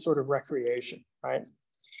wholesome sort of recreation, right?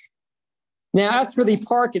 Now, as for the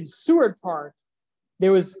park in Seward Park,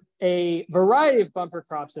 there was a variety of bumper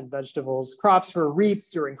crops and vegetables. Crops were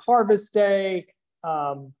reaped during harvest day.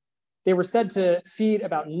 They were said to feed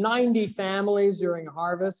about 90 families during a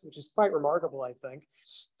harvest, which is quite remarkable, I think.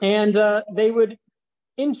 And the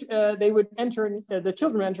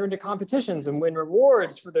children would enter into competitions and win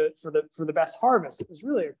rewards for the best harvest. It was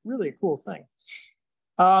really a cool thing.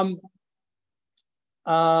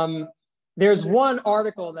 There's one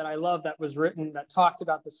article that I love that was written that talked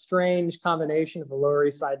about the strange combination of the Lower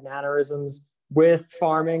East Side mannerisms with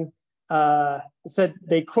farming. Said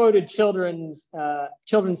they quoted children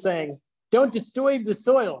saying, "Don't disturb the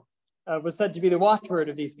soil," was said to be the watchword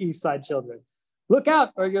of these East Side children. "Look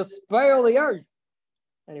out or you'll spoil the earth."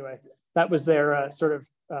 Anyway, that was their sort of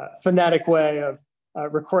phonetic way of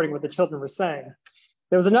recording what the children were saying.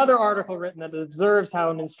 There was another article written that observes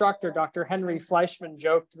how an instructor, Dr. Henry Fleischman,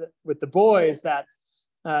 joked with the boys that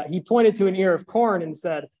he pointed to an ear of corn and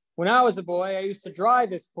said, "When I was a boy, I used to dry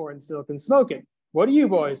this corn silk and smoke it. What do you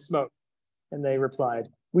boys smoke?" And they replied,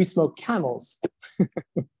 "We smoke camels."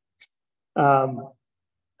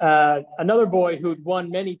 Another boy who'd won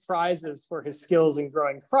many prizes for his skills in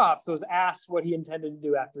growing crops was asked what he intended to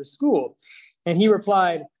do after school. And he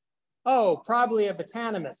replied, "Oh, probably a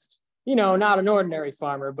botanist. You know, not an ordinary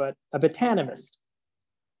farmer, but a botanist."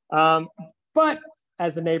 But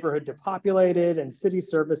as the neighborhood depopulated and city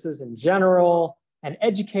services in general and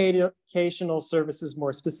educational services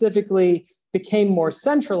more specifically became more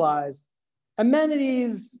centralized,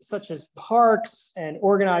 amenities such as parks and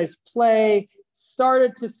organized play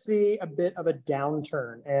started to see a bit of a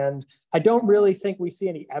downturn. And I don't really think we see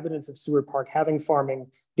any evidence of Seward Park having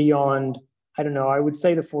farming beyond, I don't know, I would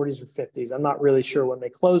say the 40s or 50s. I'm not really sure when they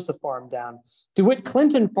closed the farm down. DeWitt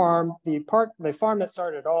Clinton Farm, the farm that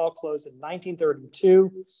started it all, closed in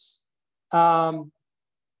 1932.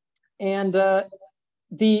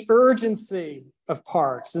 The urgency of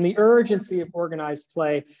parks and the urgency of organized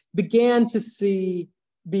play began to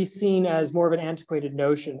be seen as more of an antiquated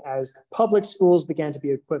notion as public schools began to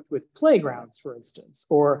be equipped with playgrounds, for instance,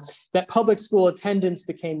 or that public school attendance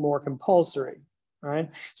became more compulsory,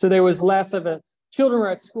 right? So there was less of children were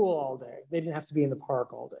at school all day. They didn't have to be in the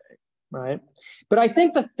park all day, right? But I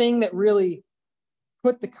think the thing that really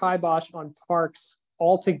put the kibosh on parks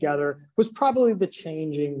altogether was probably the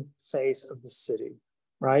changing face of the city,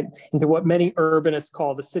 right? Into what many urbanists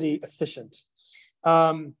call the city efficient.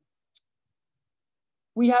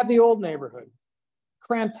 We have the old neighborhood,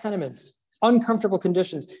 cramped tenements, uncomfortable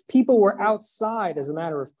conditions. People were outside as a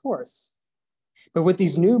matter of course. But with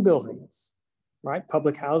these new buildings, right,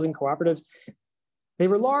 public housing cooperatives, they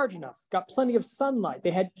were large enough, got plenty of sunlight.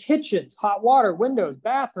 They had kitchens, hot water, windows,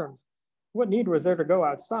 bathrooms. What need was there to go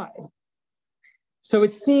outside? So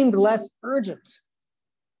it seemed less urgent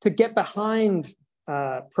to get behind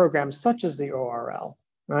programs such as the ORL,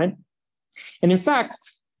 right? And in fact,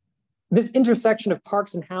 this intersection of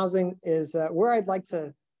parks and housing is where I'd like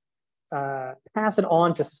to pass it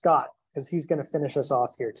on to Scott, because he's going to finish us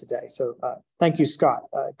off here today. So thank you, Scott.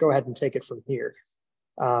 Go ahead and take it from here.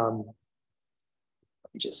 Let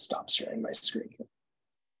me just stop sharing my screen here.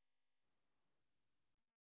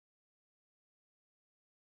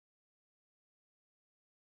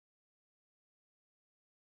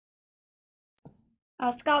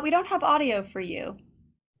 Scott, we don't have audio for you.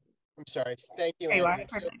 I'm sorry. Thank you, There you are. Andrew.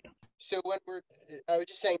 Perfect. So when I was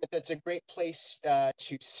just saying that that's a great place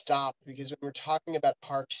to stop, because when we're talking about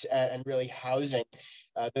parks and really housing,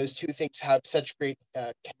 those two things have such great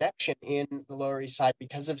connection in the Lower East Side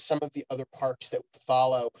because of some of the other parks that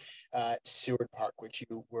follow Seward Park, which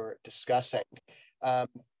you were discussing.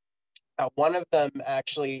 One of them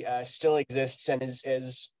actually still exists and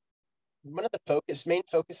is one of the main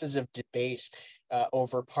focuses of debate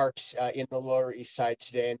over parks in the Lower East Side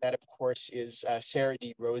today, and that, of course, is Sarah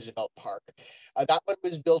D. Roosevelt Park. That one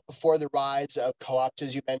was built before the rise of co-ops,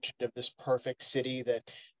 as you mentioned, of this perfect city that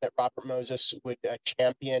Robert Moses would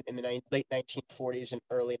champion in the late 1940s and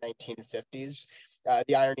early 1950s.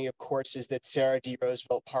 The irony, of course, is that Sarah D.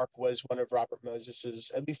 Roosevelt Park was one of Robert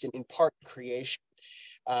Moses's, at least in part, creation.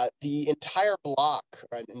 The entire block,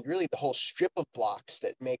 and really the whole strip of blocks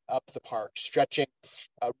that make up the park, stretching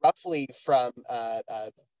roughly from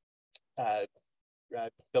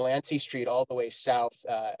Delancey Street all the way south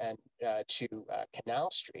and to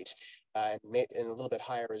Canal Street, and a little bit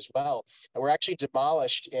higher as well, were actually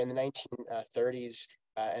demolished in the 1930s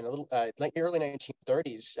and early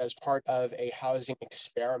 1930s as part of a housing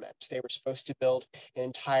experiment. They were supposed to build an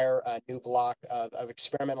entire new block of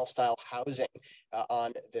experimental style housing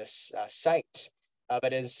on this site.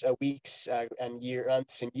 But as weeks and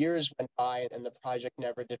months and years went by and the project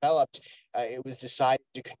never developed, it was decided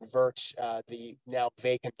to convert the now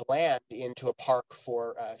vacant land into a park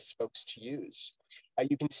for folks to use.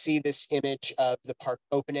 You can see this image of the park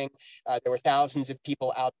opening. There were thousands of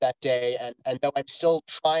people out that day, and though I'm still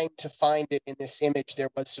trying to find it in this image, there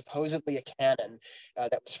was supposedly a cannon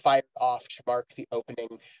that was fired off to mark the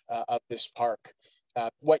opening of this park.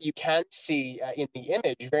 What you can see in the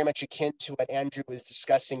image, very much akin to what Andrew was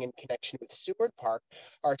discussing in connection with Seward Park,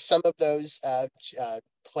 are some of those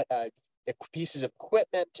pieces of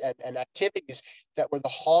equipment and activities that were the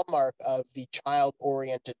hallmark of the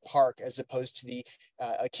child-oriented park, as opposed to the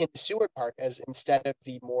akin to Seward Park, as instead of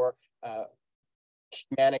the more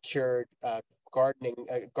manicured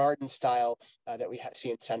garden style that we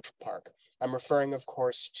see in Central Park. I'm referring, of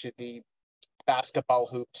course, to the basketball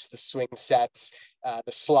hoops, the swing sets,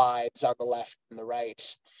 the slides on the left and the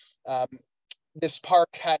right. This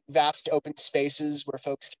park had vast open spaces where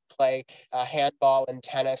folks could play handball and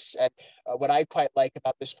tennis. And what I quite like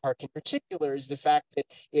about this park in particular is the fact that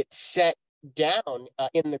it's set down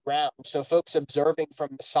in the ground. So folks observing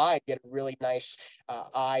from the side get a really nice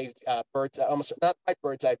almost not quite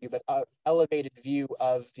bird's eye view, but elevated view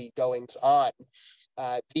of the goings on.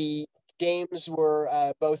 The games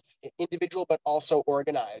were both individual but also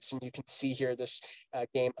organized, and you can see here this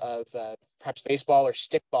game of perhaps baseball or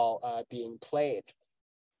stickball being played.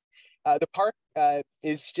 The park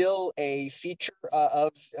is still a feature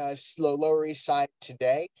of Lower East Side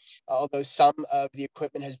today, although some of the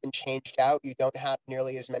equipment has been changed out. You don't have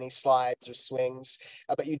nearly as many slides or swings,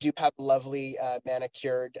 but you do have a lovely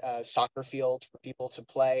manicured soccer field for people to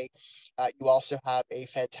play. You also have a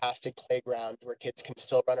fantastic playground where kids can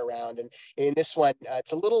still run around. And in this one,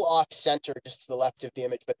 it's a little off center just to the left of the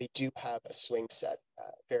image, but they do have a swing set,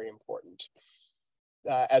 very important.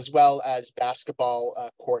 As well as basketball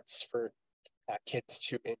courts for kids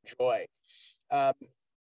to enjoy.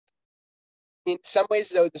 In some ways,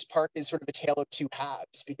 though, this park is sort of a tale of two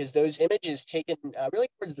halves, because those images taken really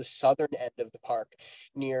towards the southern end of the park,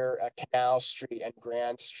 near Canal Street and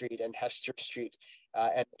Grand Street and Hester Street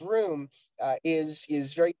and Broome,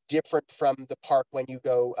 is very different from the park when you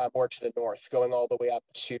go more to the north, going all the way up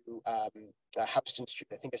to Houston Street.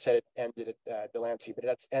 I think I said it ended at Delancey, but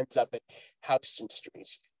it ends up at Houston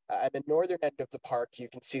Street. At the northern end of the park, you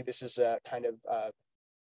can see this is a kind of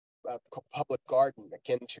a public garden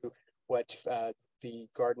akin to what the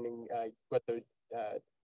gardening, what the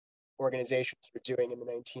organizations were doing in the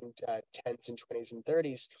 1910s and 20s and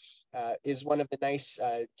 30s, is one of the nice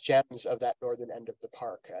gems of that northern end of the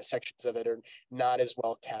park. Sections of it are not as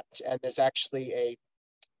well kept, and there's actually a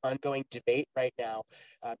ongoing debate right now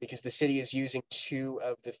because the city is using two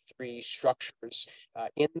of the three structures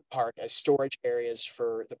in the park as storage areas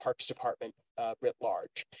for the Parks Department writ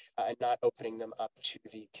large, and not opening them up to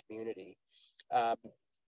the community.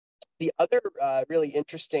 The other really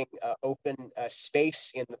interesting open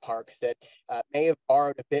space in the park that may have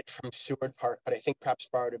borrowed a bit from Seward Park, but I think perhaps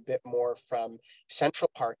borrowed a bit more from Central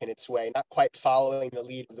Park in its way, not quite following the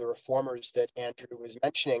lead of the reformers that Andrew was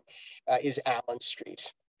mentioning, is Allen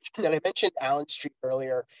Street. And I mentioned Allen Street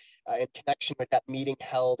earlier in connection with that meeting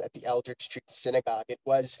held at the Eldridge Street Synagogue. It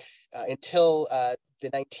was until the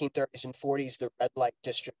 1930s and 40s, the red light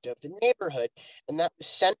district of the neighborhood. And that was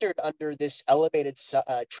centered under this elevated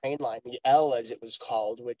train line, the L as it was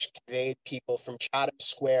called, which conveyed people from Chatham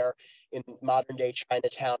Square in modern day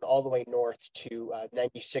Chinatown all the way north to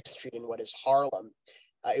 96th Street in what is Harlem.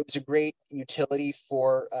 It was a great utility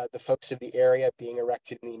for the folks of the area, being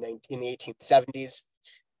erected in the 1870s.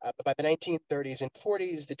 But by the 1930s and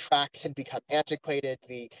 40s, the tracks had become antiquated.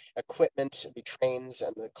 The equipment, the trains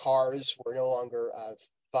and the cars were no longer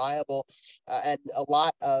viable. And a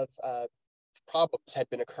lot of problems had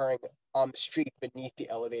been occurring on the street beneath the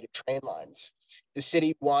elevated train lines. The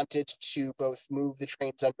city wanted to both move the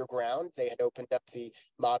trains underground. They had opened up the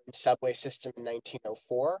modern subway system in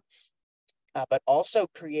 1904. But also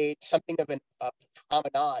create something of a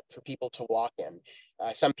promenade for people to walk in.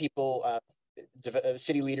 Some people, the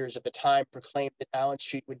city leaders at the time, proclaimed that Allen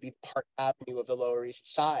Street would be the Park Avenue of the Lower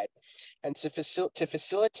East Side. And to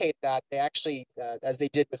facilitate that, they actually, as they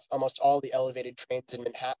did with almost all the elevated trains in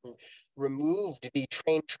Manhattan, removed the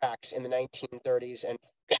train tracks in the 1930s and,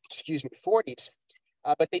 40s.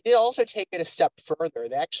 But they did also take it a step further.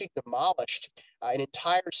 They actually demolished an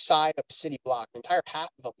entire side of a city block, an entire half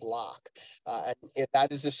of a block. And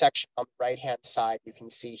that is the section on the right-hand side you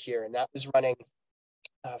can see here. And that was running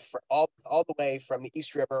for all the way from the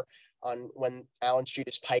East River on when Allen Street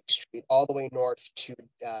is Pike Street, all the way north to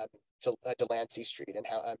Delancey Street, and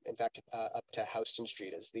in fact up to Houston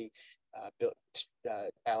Street as the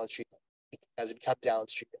Allen Street, as it becomes Allen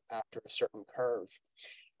Street after a certain curve.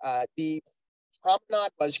 The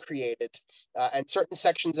promenade was created, and certain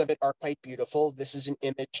sections of it are quite beautiful. This is an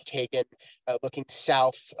image taken looking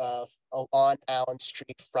south on Allen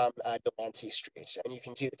Street from Delancey Street. And you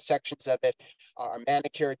can see that sections of it are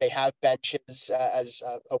manicured. They have benches, as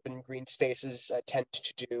open green spaces tend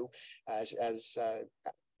to do, as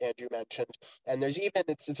Andrew mentioned. And there's even,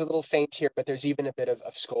 it's a little faint here, but there's even a bit of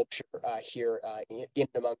sculpture here in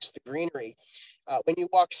amongst the greenery. When you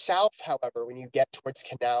walk south, however, when you get towards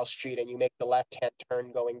Canal Street and you make the left-hand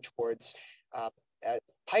turn going towards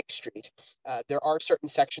Pike Street, there are certain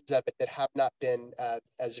sections of it that have not been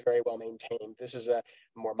as very well maintained. This is a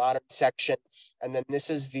more modern section, and then this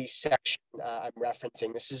is the section I'm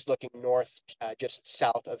referencing. This is looking north, just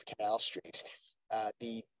south of Canal Street.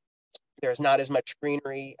 The There's not as much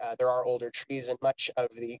greenery. There are older trees, and much of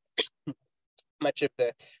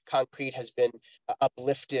the concrete has been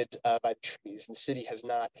uplifted by the trees. And the city has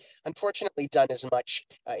not, unfortunately, done as much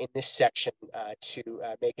in this section to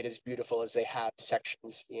make it as beautiful as they have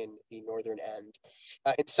sections in the northern end.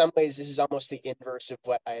 In some ways, this is almost the inverse of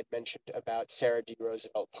what I had mentioned about Sarah D.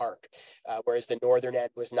 Roosevelt Park, whereas the northern end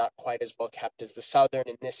was not quite as well kept as the southern.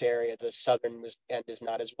 In this area, the southern end is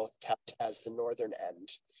not as well kept as the northern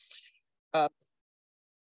end.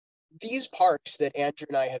 These parks that Andrew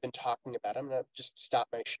and I have been talking about, I'm going to just stop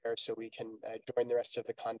my share so we can join the rest of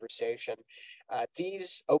the conversation.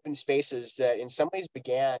 These open spaces that in some ways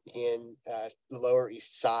began in the Lower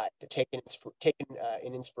East Side, taken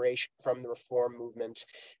an inspiration from the Reform movement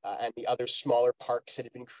and the other smaller parks that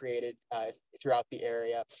have been created throughout the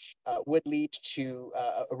area, would lead to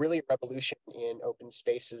a really revolution in open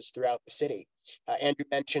spaces throughout the city. Andrew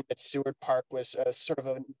mentioned that Seward Park was sort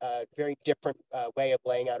of a very different way of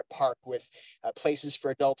laying out a park with places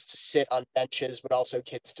for adults to sit on benches, but also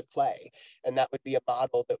kids to play. And that would be a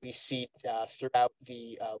model that we see throughout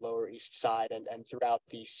the Lower East Side and throughout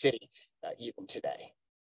the city even today.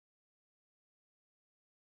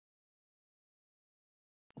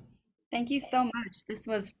 Thank you so much. This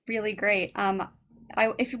was really great.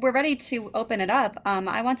 If we're ready to open it up,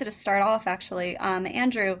 I wanted to start off actually.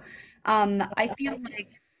 Andrew, I feel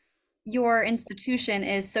like your institution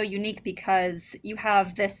is so unique because you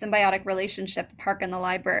have this symbiotic relationship the park and the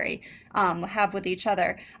library have with each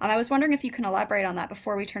other. I was wondering if you can elaborate on that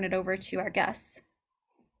before we turn it over to our guests.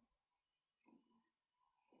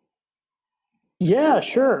 Yeah,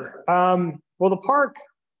 sure. Well, the park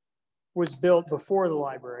was built before the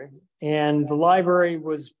library, and the library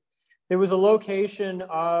was a location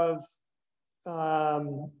of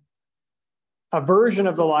a version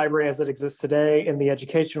of the library as it exists today in the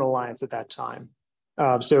Educational Alliance at that time.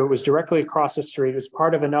 So it was directly across the street. It was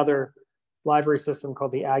part of another library system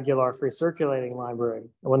called the Aguilar Free Circulating Library.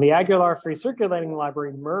 And when the Aguilar Free Circulating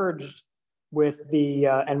Library merged with the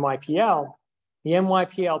NYPL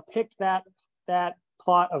picked that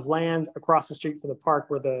plot of land across the street from the park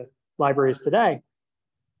where the library is today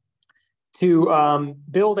to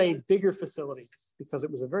build a bigger facility because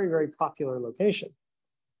it was a very, very popular location.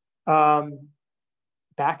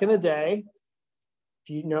 Back in the day, if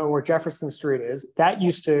you know where Jefferson Street is, that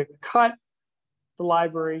used to cut the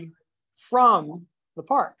library from the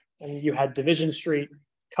park. And you had Division Street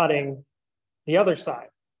cutting the other side.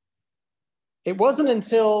 It wasn't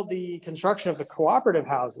until the construction of the cooperative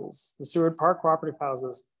houses, the Seward Park cooperative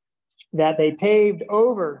houses, that they paved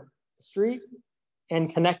over the street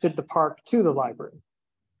and connected the park to the library,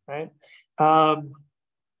 right?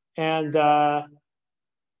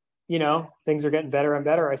 You know, things are getting better and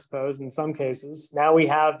better, I suppose, in some cases. Now we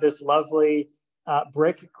have this lovely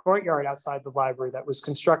brick courtyard outside the library that was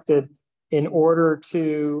constructed in order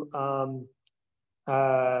to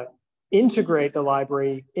integrate the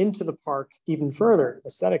library into the park even further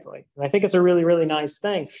aesthetically. And I think it's a really, really nice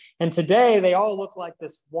thing. And today they all look like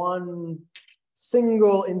this one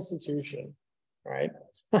single institution, right?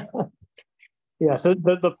 Yeah, so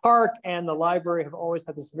the park and the library have always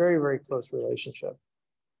had this very, very close relationship.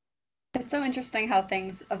 It's so interesting how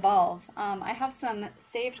things evolve. I have some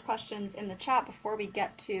saved questions in the chat before we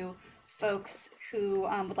get to folks who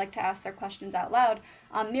would like to ask their questions out loud.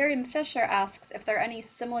 Miriam Fisher asks if there are any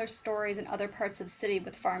similar stories in other parts of the city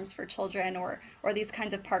with farms for children or these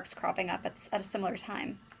kinds of parks cropping up at a similar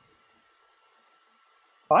time.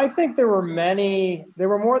 I think there were many, there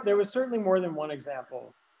was certainly more than one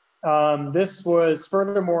example. This was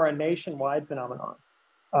furthermore a nationwide phenomenon.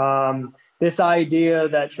 This idea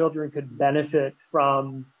that children could benefit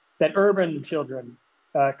from, that urban children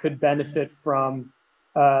could benefit from,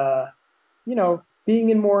 you know,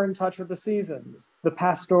 being more in touch with the seasons, the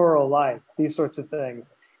pastoral life, these sorts of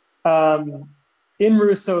things. In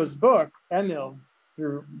Rousseau's book, Emile,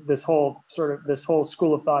 through this whole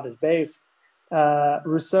school of thought is based,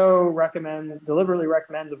 Rousseau deliberately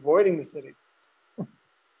recommends avoiding the city.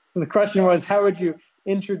 So the question was, how would you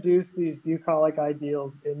introduce these bucolic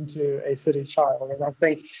ideals into a city child? And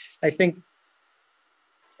I think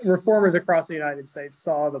reformers across the United States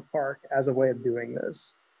saw the park as a way of doing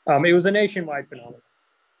this. It was a nationwide phenomenon.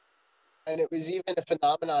 And it was even a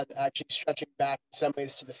phenomenon actually stretching back in some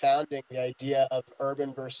ways to the founding, the idea of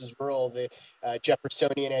urban versus rural, the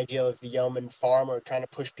Jeffersonian ideal of the yeoman farmer trying to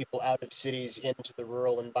push people out of cities into the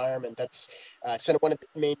rural environment. That's sort of one of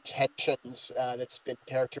the main tensions that's been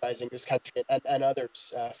characterizing this country and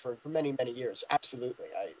others for many, many years. Absolutely.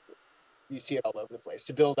 You see it all over the place,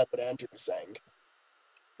 to build up what Andrew was saying.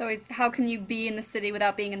 It's always how can you be in the city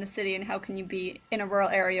without being in the city, and how can you be in a rural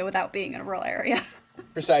area without being in a rural area?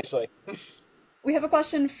 Precisely. We have a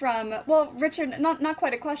question from, well, Richard, not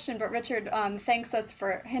quite a question, but Richard thanks us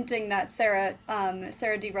for hinting that Sarah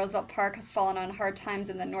D. Roosevelt Park has fallen on hard times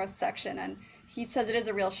in the north section, and he says it is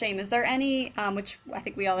a real shame. Is there any, which I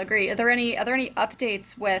think we all agree, are there any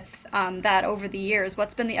updates with that over the years?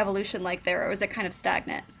 What's been the evolution like there, or is it kind of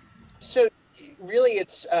stagnant? So really,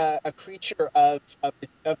 it's a creature of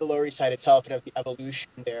the Lower East Side itself and of the evolution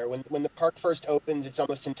there. When the park first opens, it's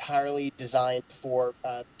almost entirely designed for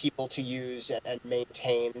people to use and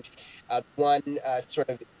maintained. One sort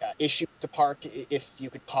of issue with the park, if you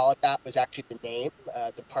could call it that, was actually the name.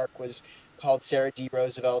 The park was called Sarah D.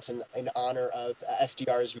 Roosevelt in honor of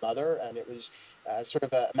FDR's mother, and it was sort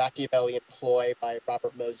of a Machiavellian ploy by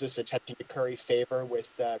Robert Moses attempting to curry favor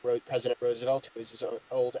with President Roosevelt, who was his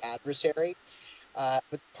old adversary. But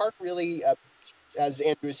the park really, as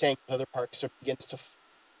Andrew was saying, other parks sort of begins to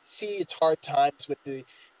see its hard times with the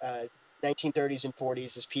 1930s and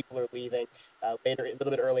 40s as people are leaving later, a little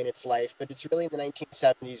bit early in its life. But it's really in the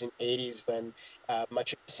 1970s and 80s when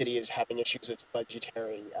much of the city is having issues with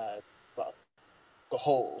budgetary well,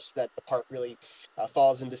 holes that the park really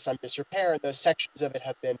falls into some disrepair. And those sections of it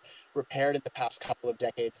have been repaired in the past couple of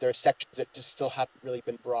decades. There are sections that just still haven't really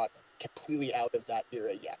been brought completely out of that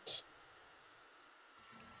era yet.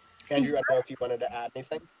 Andrew, I don't know if you wanted to add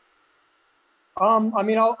anything. I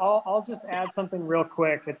mean, I'll just add something real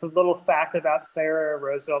quick. It's a little fact about Sarah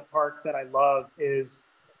Roosevelt Park that I love is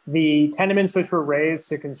the tenements which were raised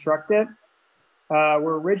to construct it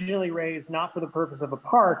were originally raised not for the purpose of a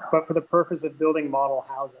park, but for the purpose of building model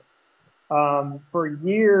housing. For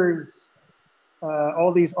years,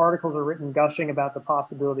 all these articles are written gushing about the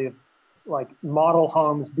possibility of like model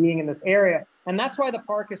homes being in this area. And that's why the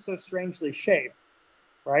park is so strangely shaped,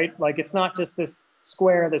 right? Like it's not just this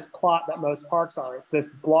square, this plot that most parks are. It's this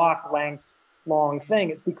block length long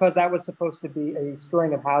thing. It's because that was supposed to be a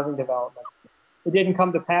string of housing developments. It didn't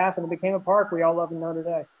come to pass and it became a park we all love and know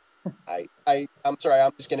today. I'm sorry,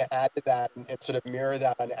 I'm just going to add to that and sort of mirror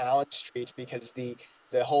that on Allen Street, because the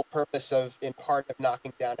whole purpose of, in part, of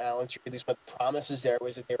knocking down Allen Street, at least one of the promises there,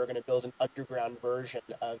 was that they were going to build an underground version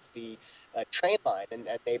of the train line, and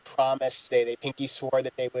they promised, they pinky swore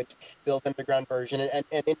that they would build an underground version, and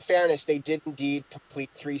in fairness, they did indeed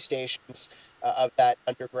complete 3 stations of that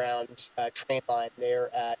underground train line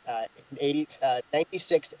there at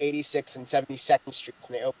 96th, 86th, and 72nd Streets,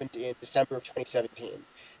 and they opened in December of 2017.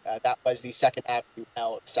 That was the Second Avenue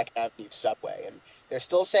Second Avenue subway, and they're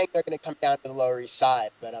still saying they're going to come down to the Lower East Side,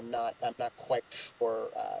 but I'm not quite sure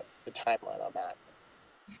the timeline on that.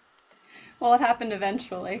 Well, it happened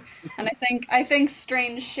eventually, and I think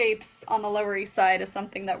strange shapes on the Lower East Side is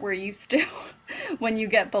something that we're used to when you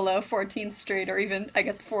get below 14th Street or even I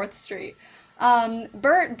guess 4th Street.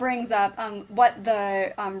 Bert brings up what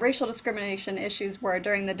the racial discrimination issues were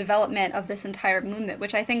during the development of this entire movement,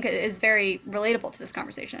 which I think is very relatable to this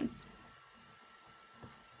conversation.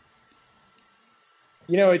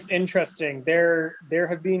 You know, it's interesting. There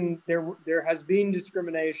has been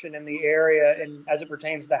discrimination in the area, and as it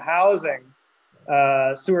pertains to housing,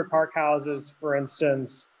 Seward Park houses, for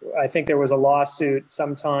instance. I think there was a lawsuit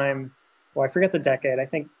sometime. Well, I forget the decade. I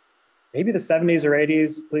think maybe the 70s or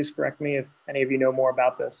 80s. Please correct me if any of you know more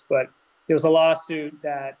about this. But there was a lawsuit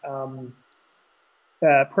that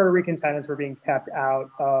Puerto Rican tenants were being kept out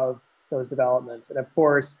of those developments, and of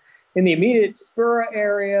course, in the immediate Spura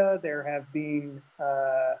area, there have been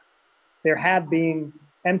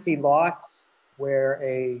empty lots where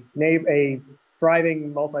a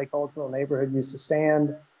thriving multicultural neighborhood used to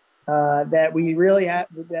stand that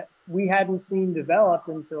we hadn't seen developed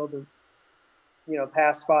until the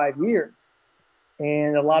past 5 years,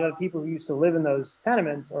 and a lot of the people who used to live in those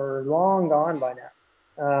tenements are long gone by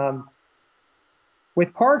now.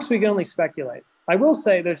 With parks, we can only speculate. I will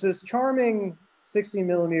say there's this charming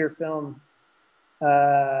 60mm film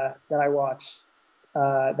that I watch,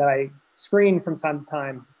 that I screen from time to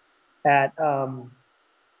time at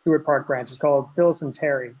Seward Park Branch. It's called Phyllis and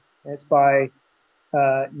Terry. And it's by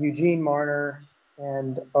Eugene Marner,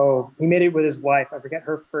 and he made it with his wife. I forget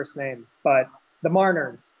her first name, but the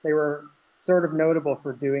Marners, they were sort of notable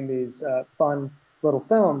for doing these fun little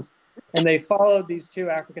films. And they followed these 2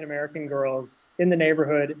 African-American girls in the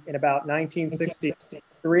neighborhood in about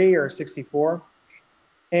 1963 or 64.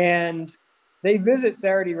 And they visit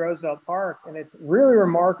Sarah D. Roosevelt Park, and it's really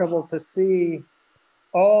remarkable to see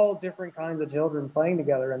all different kinds of children playing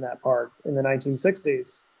together in that park in the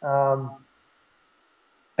 1960s.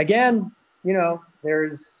 Again,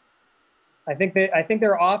 I think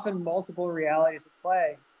there are often multiple realities at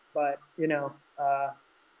play, but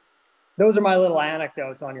those are my little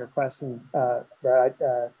anecdotes on your question, Brad.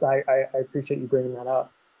 I appreciate you bringing that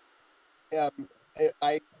up. Um,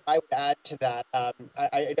 I would add to that.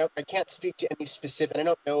 I can't speak to any specific. I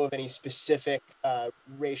don't know of any specific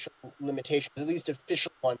racial limitations, at least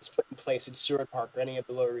official ones put in place at Seward Park or any of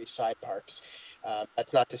the Lower East Side parks.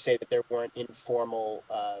 That's not to say that there weren't informal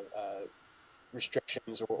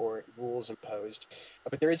restrictions or rules imposed,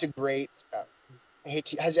 but there is a great. I hate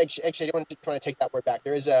to, actually, I don't want to take that word back.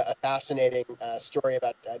 There is a fascinating story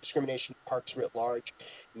about discrimination in parks writ large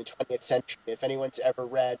in the 20th century. If anyone's ever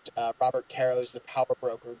read Robert Caro's The Power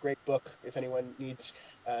Broker, great book if anyone needs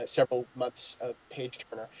several months of page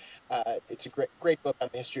turner. It's a great book on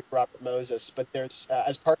the history of Robert Moses, but there's,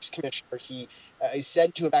 as Parks Commissioner, he is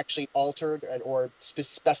said to have actually altered or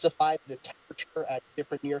specified the temperature at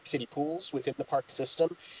different New York City pools within the park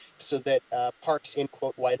system, so that parks in,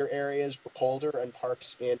 quote, whiter areas were colder and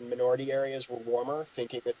parks in minority areas were warmer,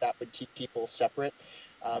 thinking that that would keep people separate.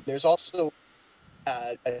 There's also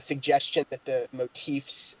a suggestion that the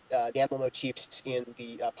motifs, the animal motifs in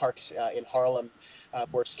the parks in Harlem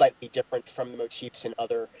were slightly different from the motifs in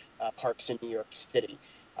other parks in New York City.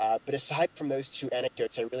 But aside from those two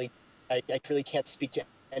anecdotes, I really can't speak to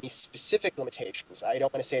any specific limitations. I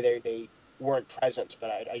don't want to say they weren't present,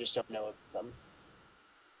 but I just don't know of them.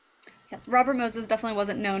 Yes, Robert Moses definitely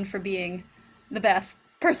wasn't known for being the best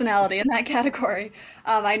personality in that category.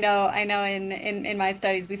 I know. In my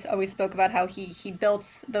studies, we always spoke about how he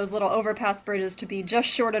built those little overpass bridges to be just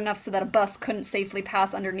short enough so that a bus couldn't safely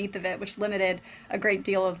pass underneath of it, which limited a great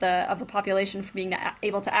deal of the population from being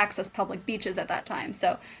able to access public beaches at that time.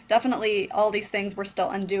 So definitely, all these things we're still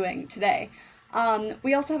undoing today.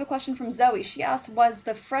 We also have a question from Zoe. She asked, "Was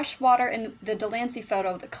the fresh water in the Delancey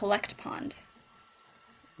photo the collect pond?"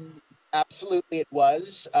 Absolutely, it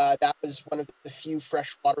was. That was one of the few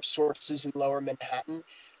freshwater sources in Lower Manhattan.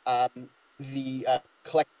 The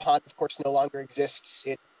collect pond, of course, no longer exists.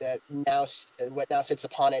 It what now sits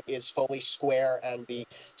upon it is Foley Square and the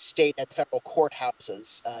state and federal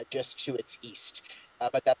courthouses just to its east.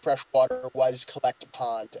 But that fresh water was collect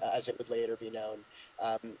pond, as it would later be known.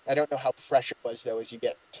 I don't know how fresh it was, though, as you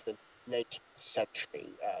get to the 19th century.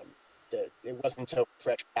 It wasn't so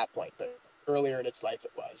fresh at that point, but earlier in its life,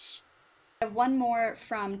 it was. I have one more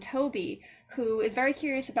from Toby, who is very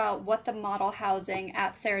curious about what the model housing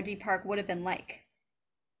at Sarah D. Park would have been like.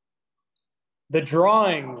 The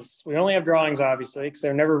drawings, we only have drawings, obviously, because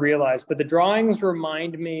they're never realized, but the drawings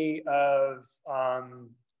remind me of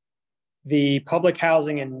the public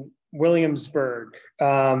housing in Williamsburg,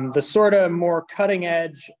 the sort of more cutting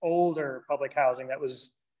edge, older public housing that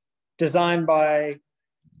was designed by,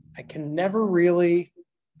 I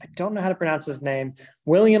don't know how to pronounce his name,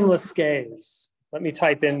 William Lescaze. Let me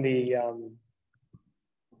type in the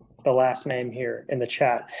last name here in the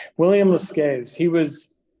chat. William Lescaze. He was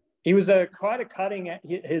quite a cutting.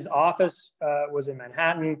 His office was in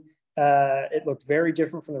Manhattan. It looked very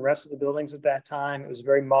different from the rest of the buildings at that time. It was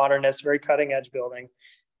very modernist, very cutting edge building.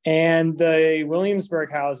 And the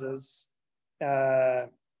Williamsburg houses, or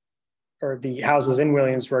the houses in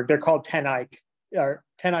Williamsburg, they're called Ten Eyck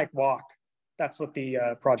Walk. That's what the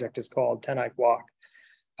project is called, Ten Eyck Walk.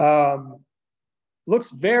 Looks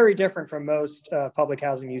very different from most public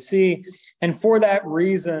housing you see. And for that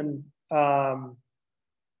reason, a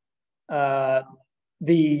lot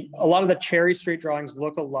of the Cherry Street drawings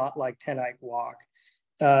look a lot like Ten Eyck Walk.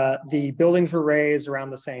 The buildings were raised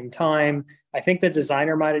around the same time. I think the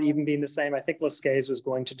designer might have even been the same. I think Lescaze was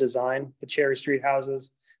going to design the Cherry Street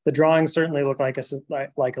houses. The drawings certainly look like a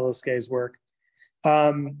Lescaze work.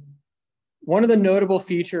 One of the notable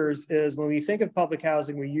features is when we think of public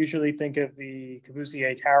housing, we usually think of the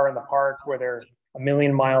Corbusier Tower in the park where they're a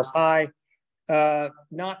million miles high.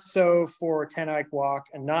 Not so for Ten Eyck Walk,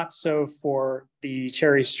 and not so for the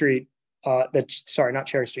Cherry Street, not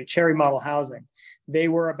Cherry Street, Cherry model housing. They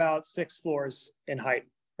were about 6 floors in height,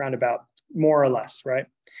 roundabout, more or less, right?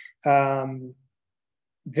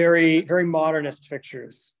 Very, very modernist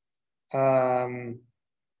pictures.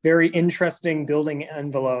 Very interesting building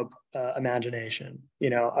envelope imagination.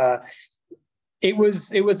 It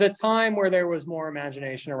was a time where there was more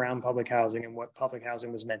imagination around public housing and what public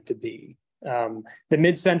housing was meant to be. The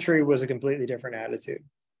mid-century was a completely different attitude.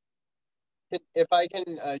 If I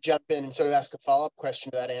can jump in and sort of ask a follow-up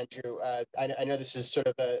question to that, Andrew, I know this is sort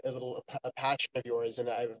of a passion of yours, and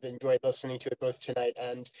I've enjoyed listening to it both tonight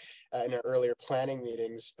and in our earlier planning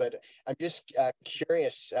meetings. But I'm just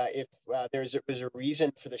curious if there's a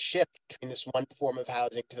reason for the shift between this one form of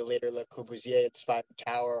housing to the later Le Corbusier-inspired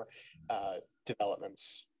tower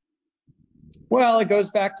developments. Well, it goes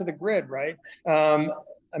back to the grid, right? I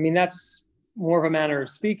mean, that's more of a manner of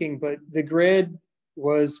speaking, but the grid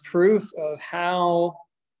was proof of how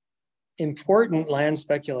important land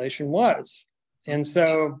speculation was. And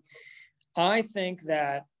so I think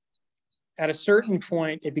that at a certain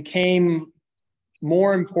point, it became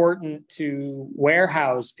more important to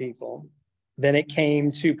warehouse people than it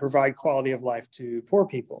came to provide quality of life to poor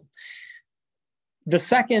people. The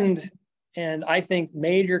second, and I think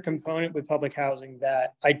major component with public housing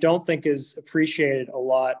that I don't think is appreciated a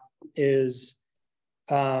lot is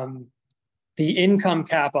the income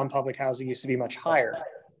cap on public housing used to be much higher.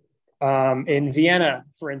 In Vienna,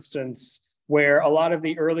 for instance, where a lot of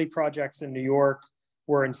the early projects in New York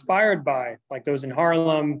were inspired by, like those in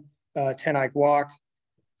Harlem, Ten Eyck Walk,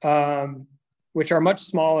 which are much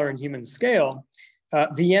smaller in human scale,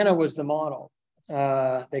 Vienna was the model.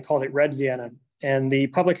 They called it Red Vienna. And the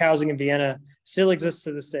public housing in Vienna still exists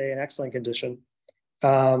to this day in excellent condition.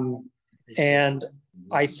 And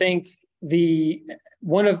I think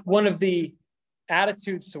one of the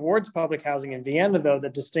attitudes towards public housing in Vienna, though,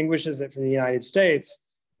 that distinguishes it from the United States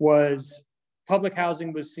was public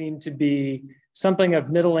housing was seen to be something of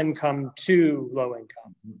middle income to low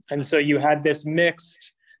income. And so you had this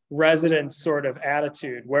mixed residence sort of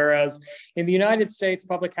attitude. Whereas in the United States,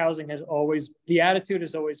 public housing has always, the attitude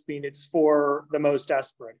has always been it's for the most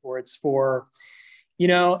desperate, or it's for,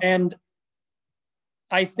 and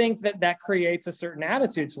I think that creates a certain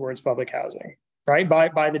attitude towards public housing, right?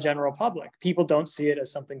 By the general public. People don't see it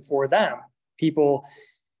as something for them. People,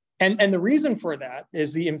 and the reason for that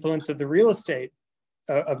is the influence of the real estate,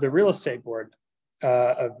 of the real estate board.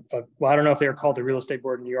 Well, I don't know if they were called the real estate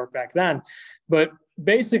board in New York back then, but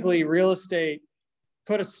basically real estate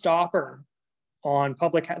put a stopper on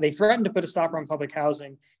they threatened to put a stopper on public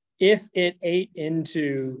housing if it ate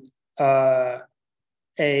into a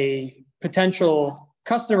potential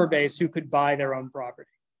customer base who could buy their own property.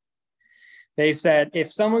 They said,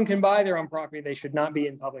 if someone can buy their own property, they should not be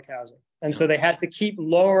in public housing. And so they had to keep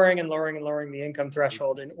lowering and lowering and lowering the income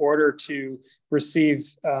threshold in order to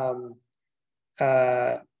receive the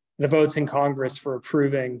votes in Congress for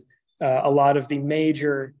approving a lot of the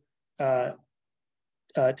major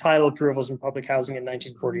title approvals in public housing in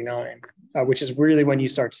 1949, which is really when you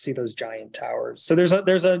start to see those giant towers. So there's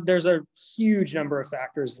a huge number of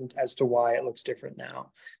factors as to why it looks different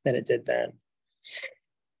now than it did then.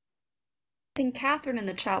 I think Catherine in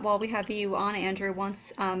the chat, while we have you on, Andrew,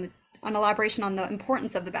 wants an elaboration on the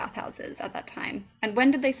importance of the bathhouses at that time. And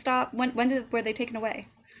when did they stop? When were they taken away?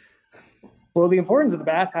 Well, the importance of the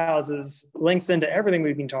bathhouses links into everything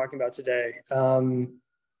we've been talking about today.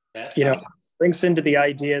 Links into the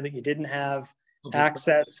idea that you didn't have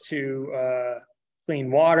access to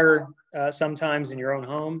clean water sometimes in your own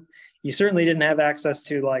home. You certainly didn't have access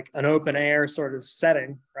to like an open air sort of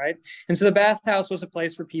setting, right? And so the bathhouse was a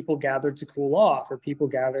place where people gathered to cool off, or people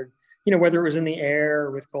gathered, whether it was in the air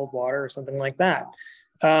or with cold water or something like that.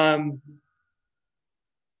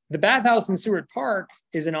 The bathhouse in Seward Park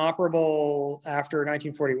is inoperable after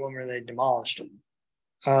 1941 when they demolished it.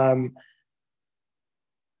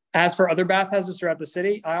 As for other bathhouses throughout the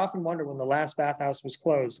city, I often wonder when the last bathhouse was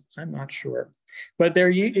closed. I'm not sure. But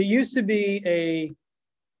it used to be a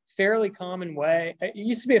fairly common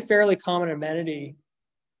amenity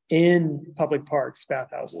in public parks,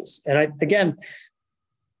 bathhouses. And again,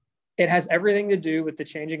 it has everything to do with the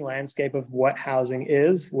changing landscape of what housing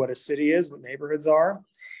is, what a city is, what neighborhoods are.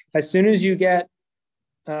 As soon as you get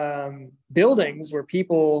buildings where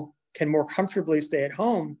people can more comfortably stay at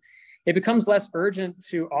home, it becomes less urgent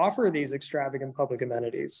to offer these extravagant public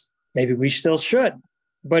amenities. Maybe we still should,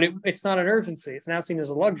 but it's not an urgency. It's now seen as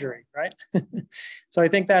a luxury, right? So I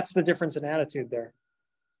think that's the difference in attitude there.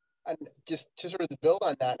 And just to sort of build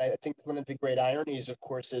on that, I think one of the great ironies, of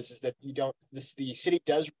course, is that the city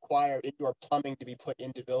does require indoor plumbing to be put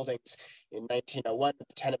into buildings in 1901 with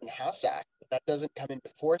the Tenement House Act. But that doesn't come into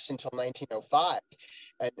force until 1905.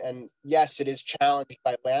 And yes, it is challenged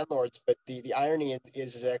by landlords, but the irony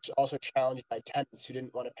is it's also challenged by tenants who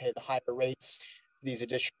didn't want to pay the higher rates for these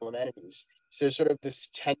additional amenities. So there's sort of this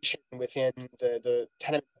tension within the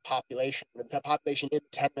tenement population, the population in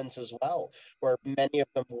tenements as well, where many of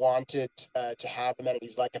them wanted to have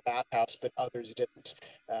amenities like a bathhouse, but others didn't.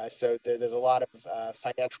 So there's a lot of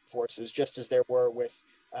financial forces, just as there were with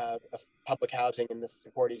public housing in the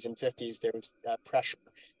 40s and 50s. There was pressure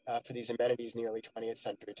for these amenities in the early 20th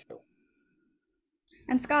century too.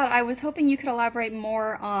 And Scott, I was hoping you could elaborate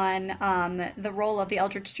more on the role of the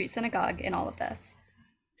Eldridge Street Synagogue in all of this.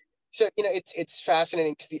 So, it's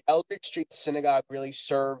fascinating because the Eldridge Street Synagogue really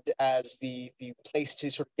served as the place to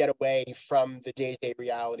sort of get away from the day-to-day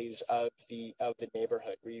realities of the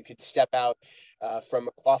neighborhood, where you could step out from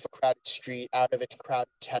off a crowded street, out of its crowded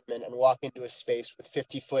tenement, and walk into a space with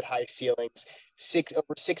 50-foot high ceilings,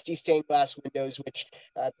 over 60 stained glass windows, which,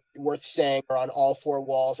 worth saying, are on all four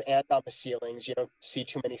walls and on the ceilings. You don't see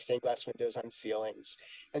too many stained glass windows on ceilings.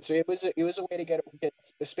 And so it was a way to get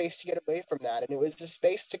a space to get away from that. And it was a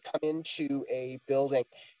space to come into a building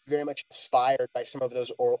very much inspired by some of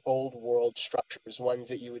those old world structures, ones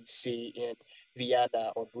that you would see in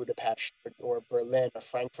Vienna or Budapest or Berlin or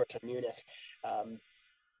Frankfurt or Munich.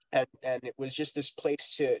 And it was just this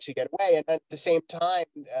place to get away. And at the same time,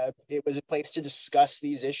 it was a place to discuss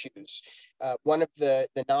these issues. One of the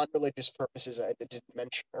non-religious purposes I didn't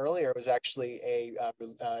mention earlier was actually a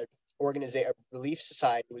relief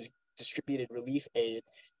society was distributed relief aid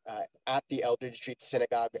at the Eldridge Street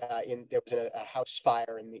Synagogue. There was a house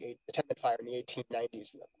fire a tenement fire in the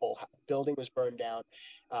 1890s. And the whole building was burned down,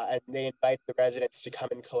 and they invited the residents to come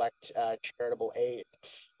and collect charitable aid.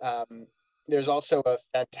 There's also a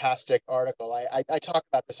fantastic article. I talk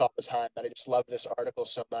about this all the time, but I just love this article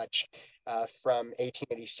so much, from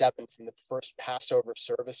 1887, from the first Passover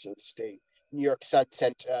services. The New York Sun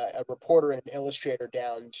sent a reporter and an illustrator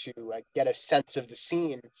down to get a sense of the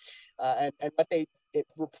scene, and what they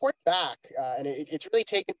report back, and it's really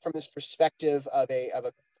taken from this perspective of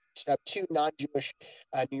two non-Jewish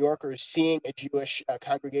New Yorkers seeing a Jewish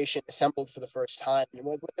congregation assembled for the first time. And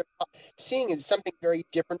what they're seeing is something very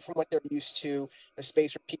different from what they're used to, a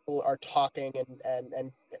space where people are talking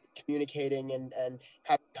and communicating and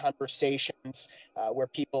having conversations, where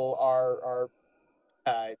people are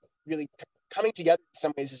really coming together in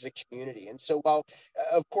some ways as a community. And so while,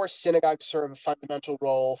 of course, synagogues serve a fundamental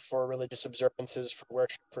role for religious observances, for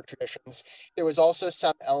worship, for traditions, there was also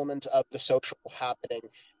some element of the social happening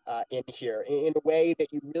in here in a way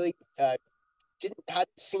that you really hadn't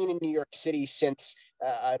seen in New York City since,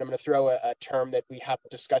 and I'm going to throw a term that we haven't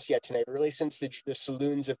discussed yet tonight, but really since the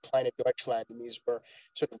saloons of Kleine Deutschland. And these were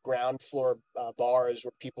sort of ground floor bars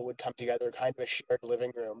where people would come together, kind of a shared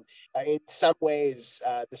living room. In some ways,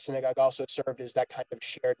 the synagogue also served as that kind of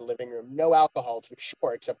shared living room. No alcohol, to be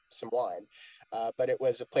sure, except some wine. But it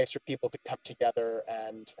was a place where people could come together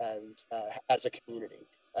and as a community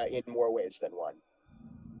in more ways than one.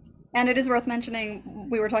 And it is worth mentioning,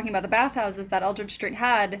 we were talking about the bathhouses, that Eldridge Street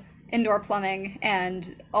had indoor plumbing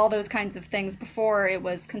and all those kinds of things before it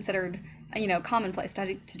was considered, commonplace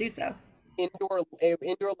to do so. Indoor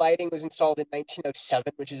lighting was installed in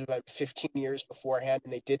 1907, which is about 15 years beforehand,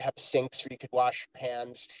 and they did have sinks where you could wash your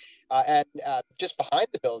hands. And just behind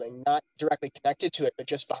the building, not directly connected to it, but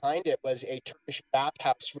just behind it, was a Turkish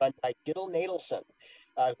bathhouse run by Gittel Nadelson,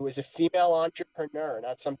 who was a female entrepreneur,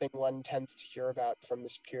 not something one tends to hear about from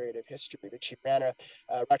this period of history, but she ran a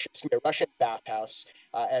Russian bathhouse.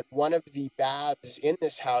 And one of the baths in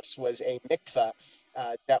this house was a mikveh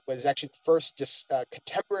that was actually the first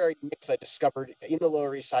contemporary mikveh discovered in the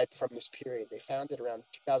Lower East Side from this period. They found it around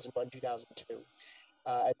 2001, 2002.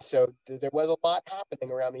 And so there was a lot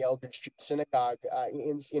happening around the Eldridge Street Synagogue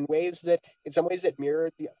in some ways that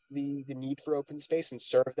mirrored the need for open space and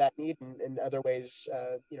served that need, and in other ways,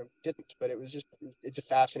 didn't. But it's a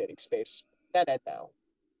fascinating space then and now.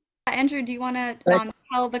 Andrew, do you want to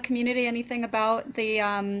tell the community anything about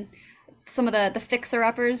the some of the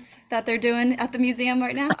fixer-uppers that they're doing at the museum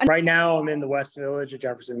right now? Right now, I'm in the West Village at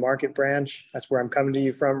Jefferson Market branch. That's where I'm coming to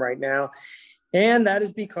you from right now. And that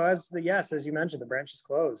is because, yes, as you mentioned, the branch is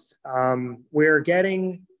closed. We're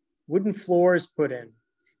getting wooden floors put in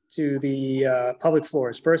to the public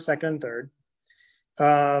floors, first, second, and third.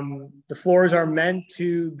 The floors are meant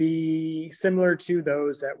to be similar to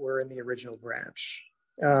those that were in the original branch.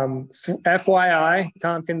 FYI,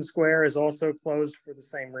 Tompkins Square is also closed for the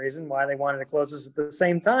same reason. Why they wanted to close this at the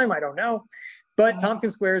same time, I don't know. But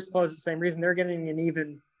Tompkins Square is closed for the same reason. They're getting an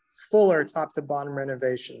even fuller top to bottom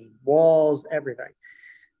renovation, walls, everything.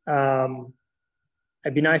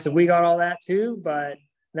 It'd be nice if we got all that too, but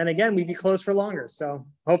then again, we'd be closed for longer. So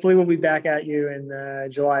hopefully we'll be back at you in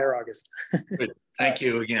July or August. Good. Thank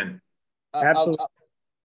you again. Absolutely.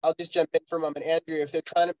 I'll just jump in for a moment. Andrew, if they're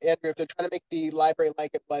trying to make the library like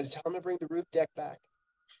it was, tell them to bring the roof deck back.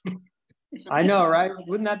 I know, right?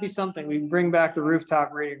 Wouldn't that be something? We bring back the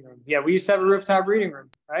rooftop reading room. Yeah, we used to have a rooftop reading room,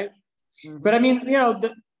 right? But I mean,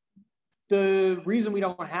 the reason we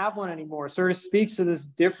don't have one anymore sort of speaks to this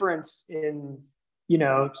difference in,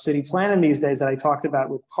 city planning these days that I talked about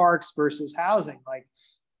with parks versus housing. Like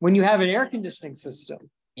when you have an air conditioning system,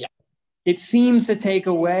 yeah, it seems to take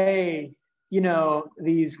away,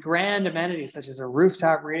 these grand amenities such as a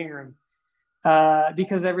rooftop reading room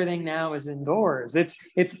because everything now is indoors. It's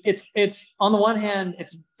on the one hand,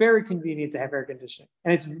 it's very convenient to have air conditioning,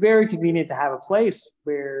 and it's very convenient to have a place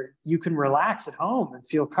where you can relax at home and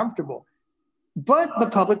feel comfortable. But the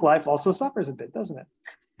public life also suffers a bit, doesn't it?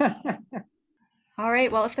 All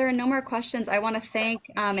right, well, if there are no more questions, I want to thank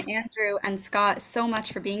Andrew and Scott so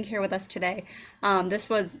much for being here with us today. This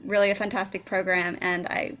was really a fantastic program, and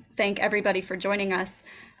I thank everybody for joining us.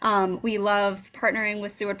 We love partnering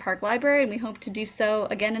with Seward Park Library, and we hope to do so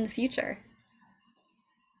again in the future.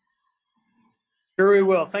 Sure we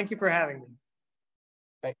will. Thank you for having me.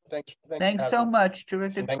 Thanks so much.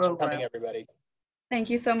 Terrific Thanks for coming, program. everybody. Thank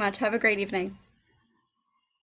you so much. Have a great evening.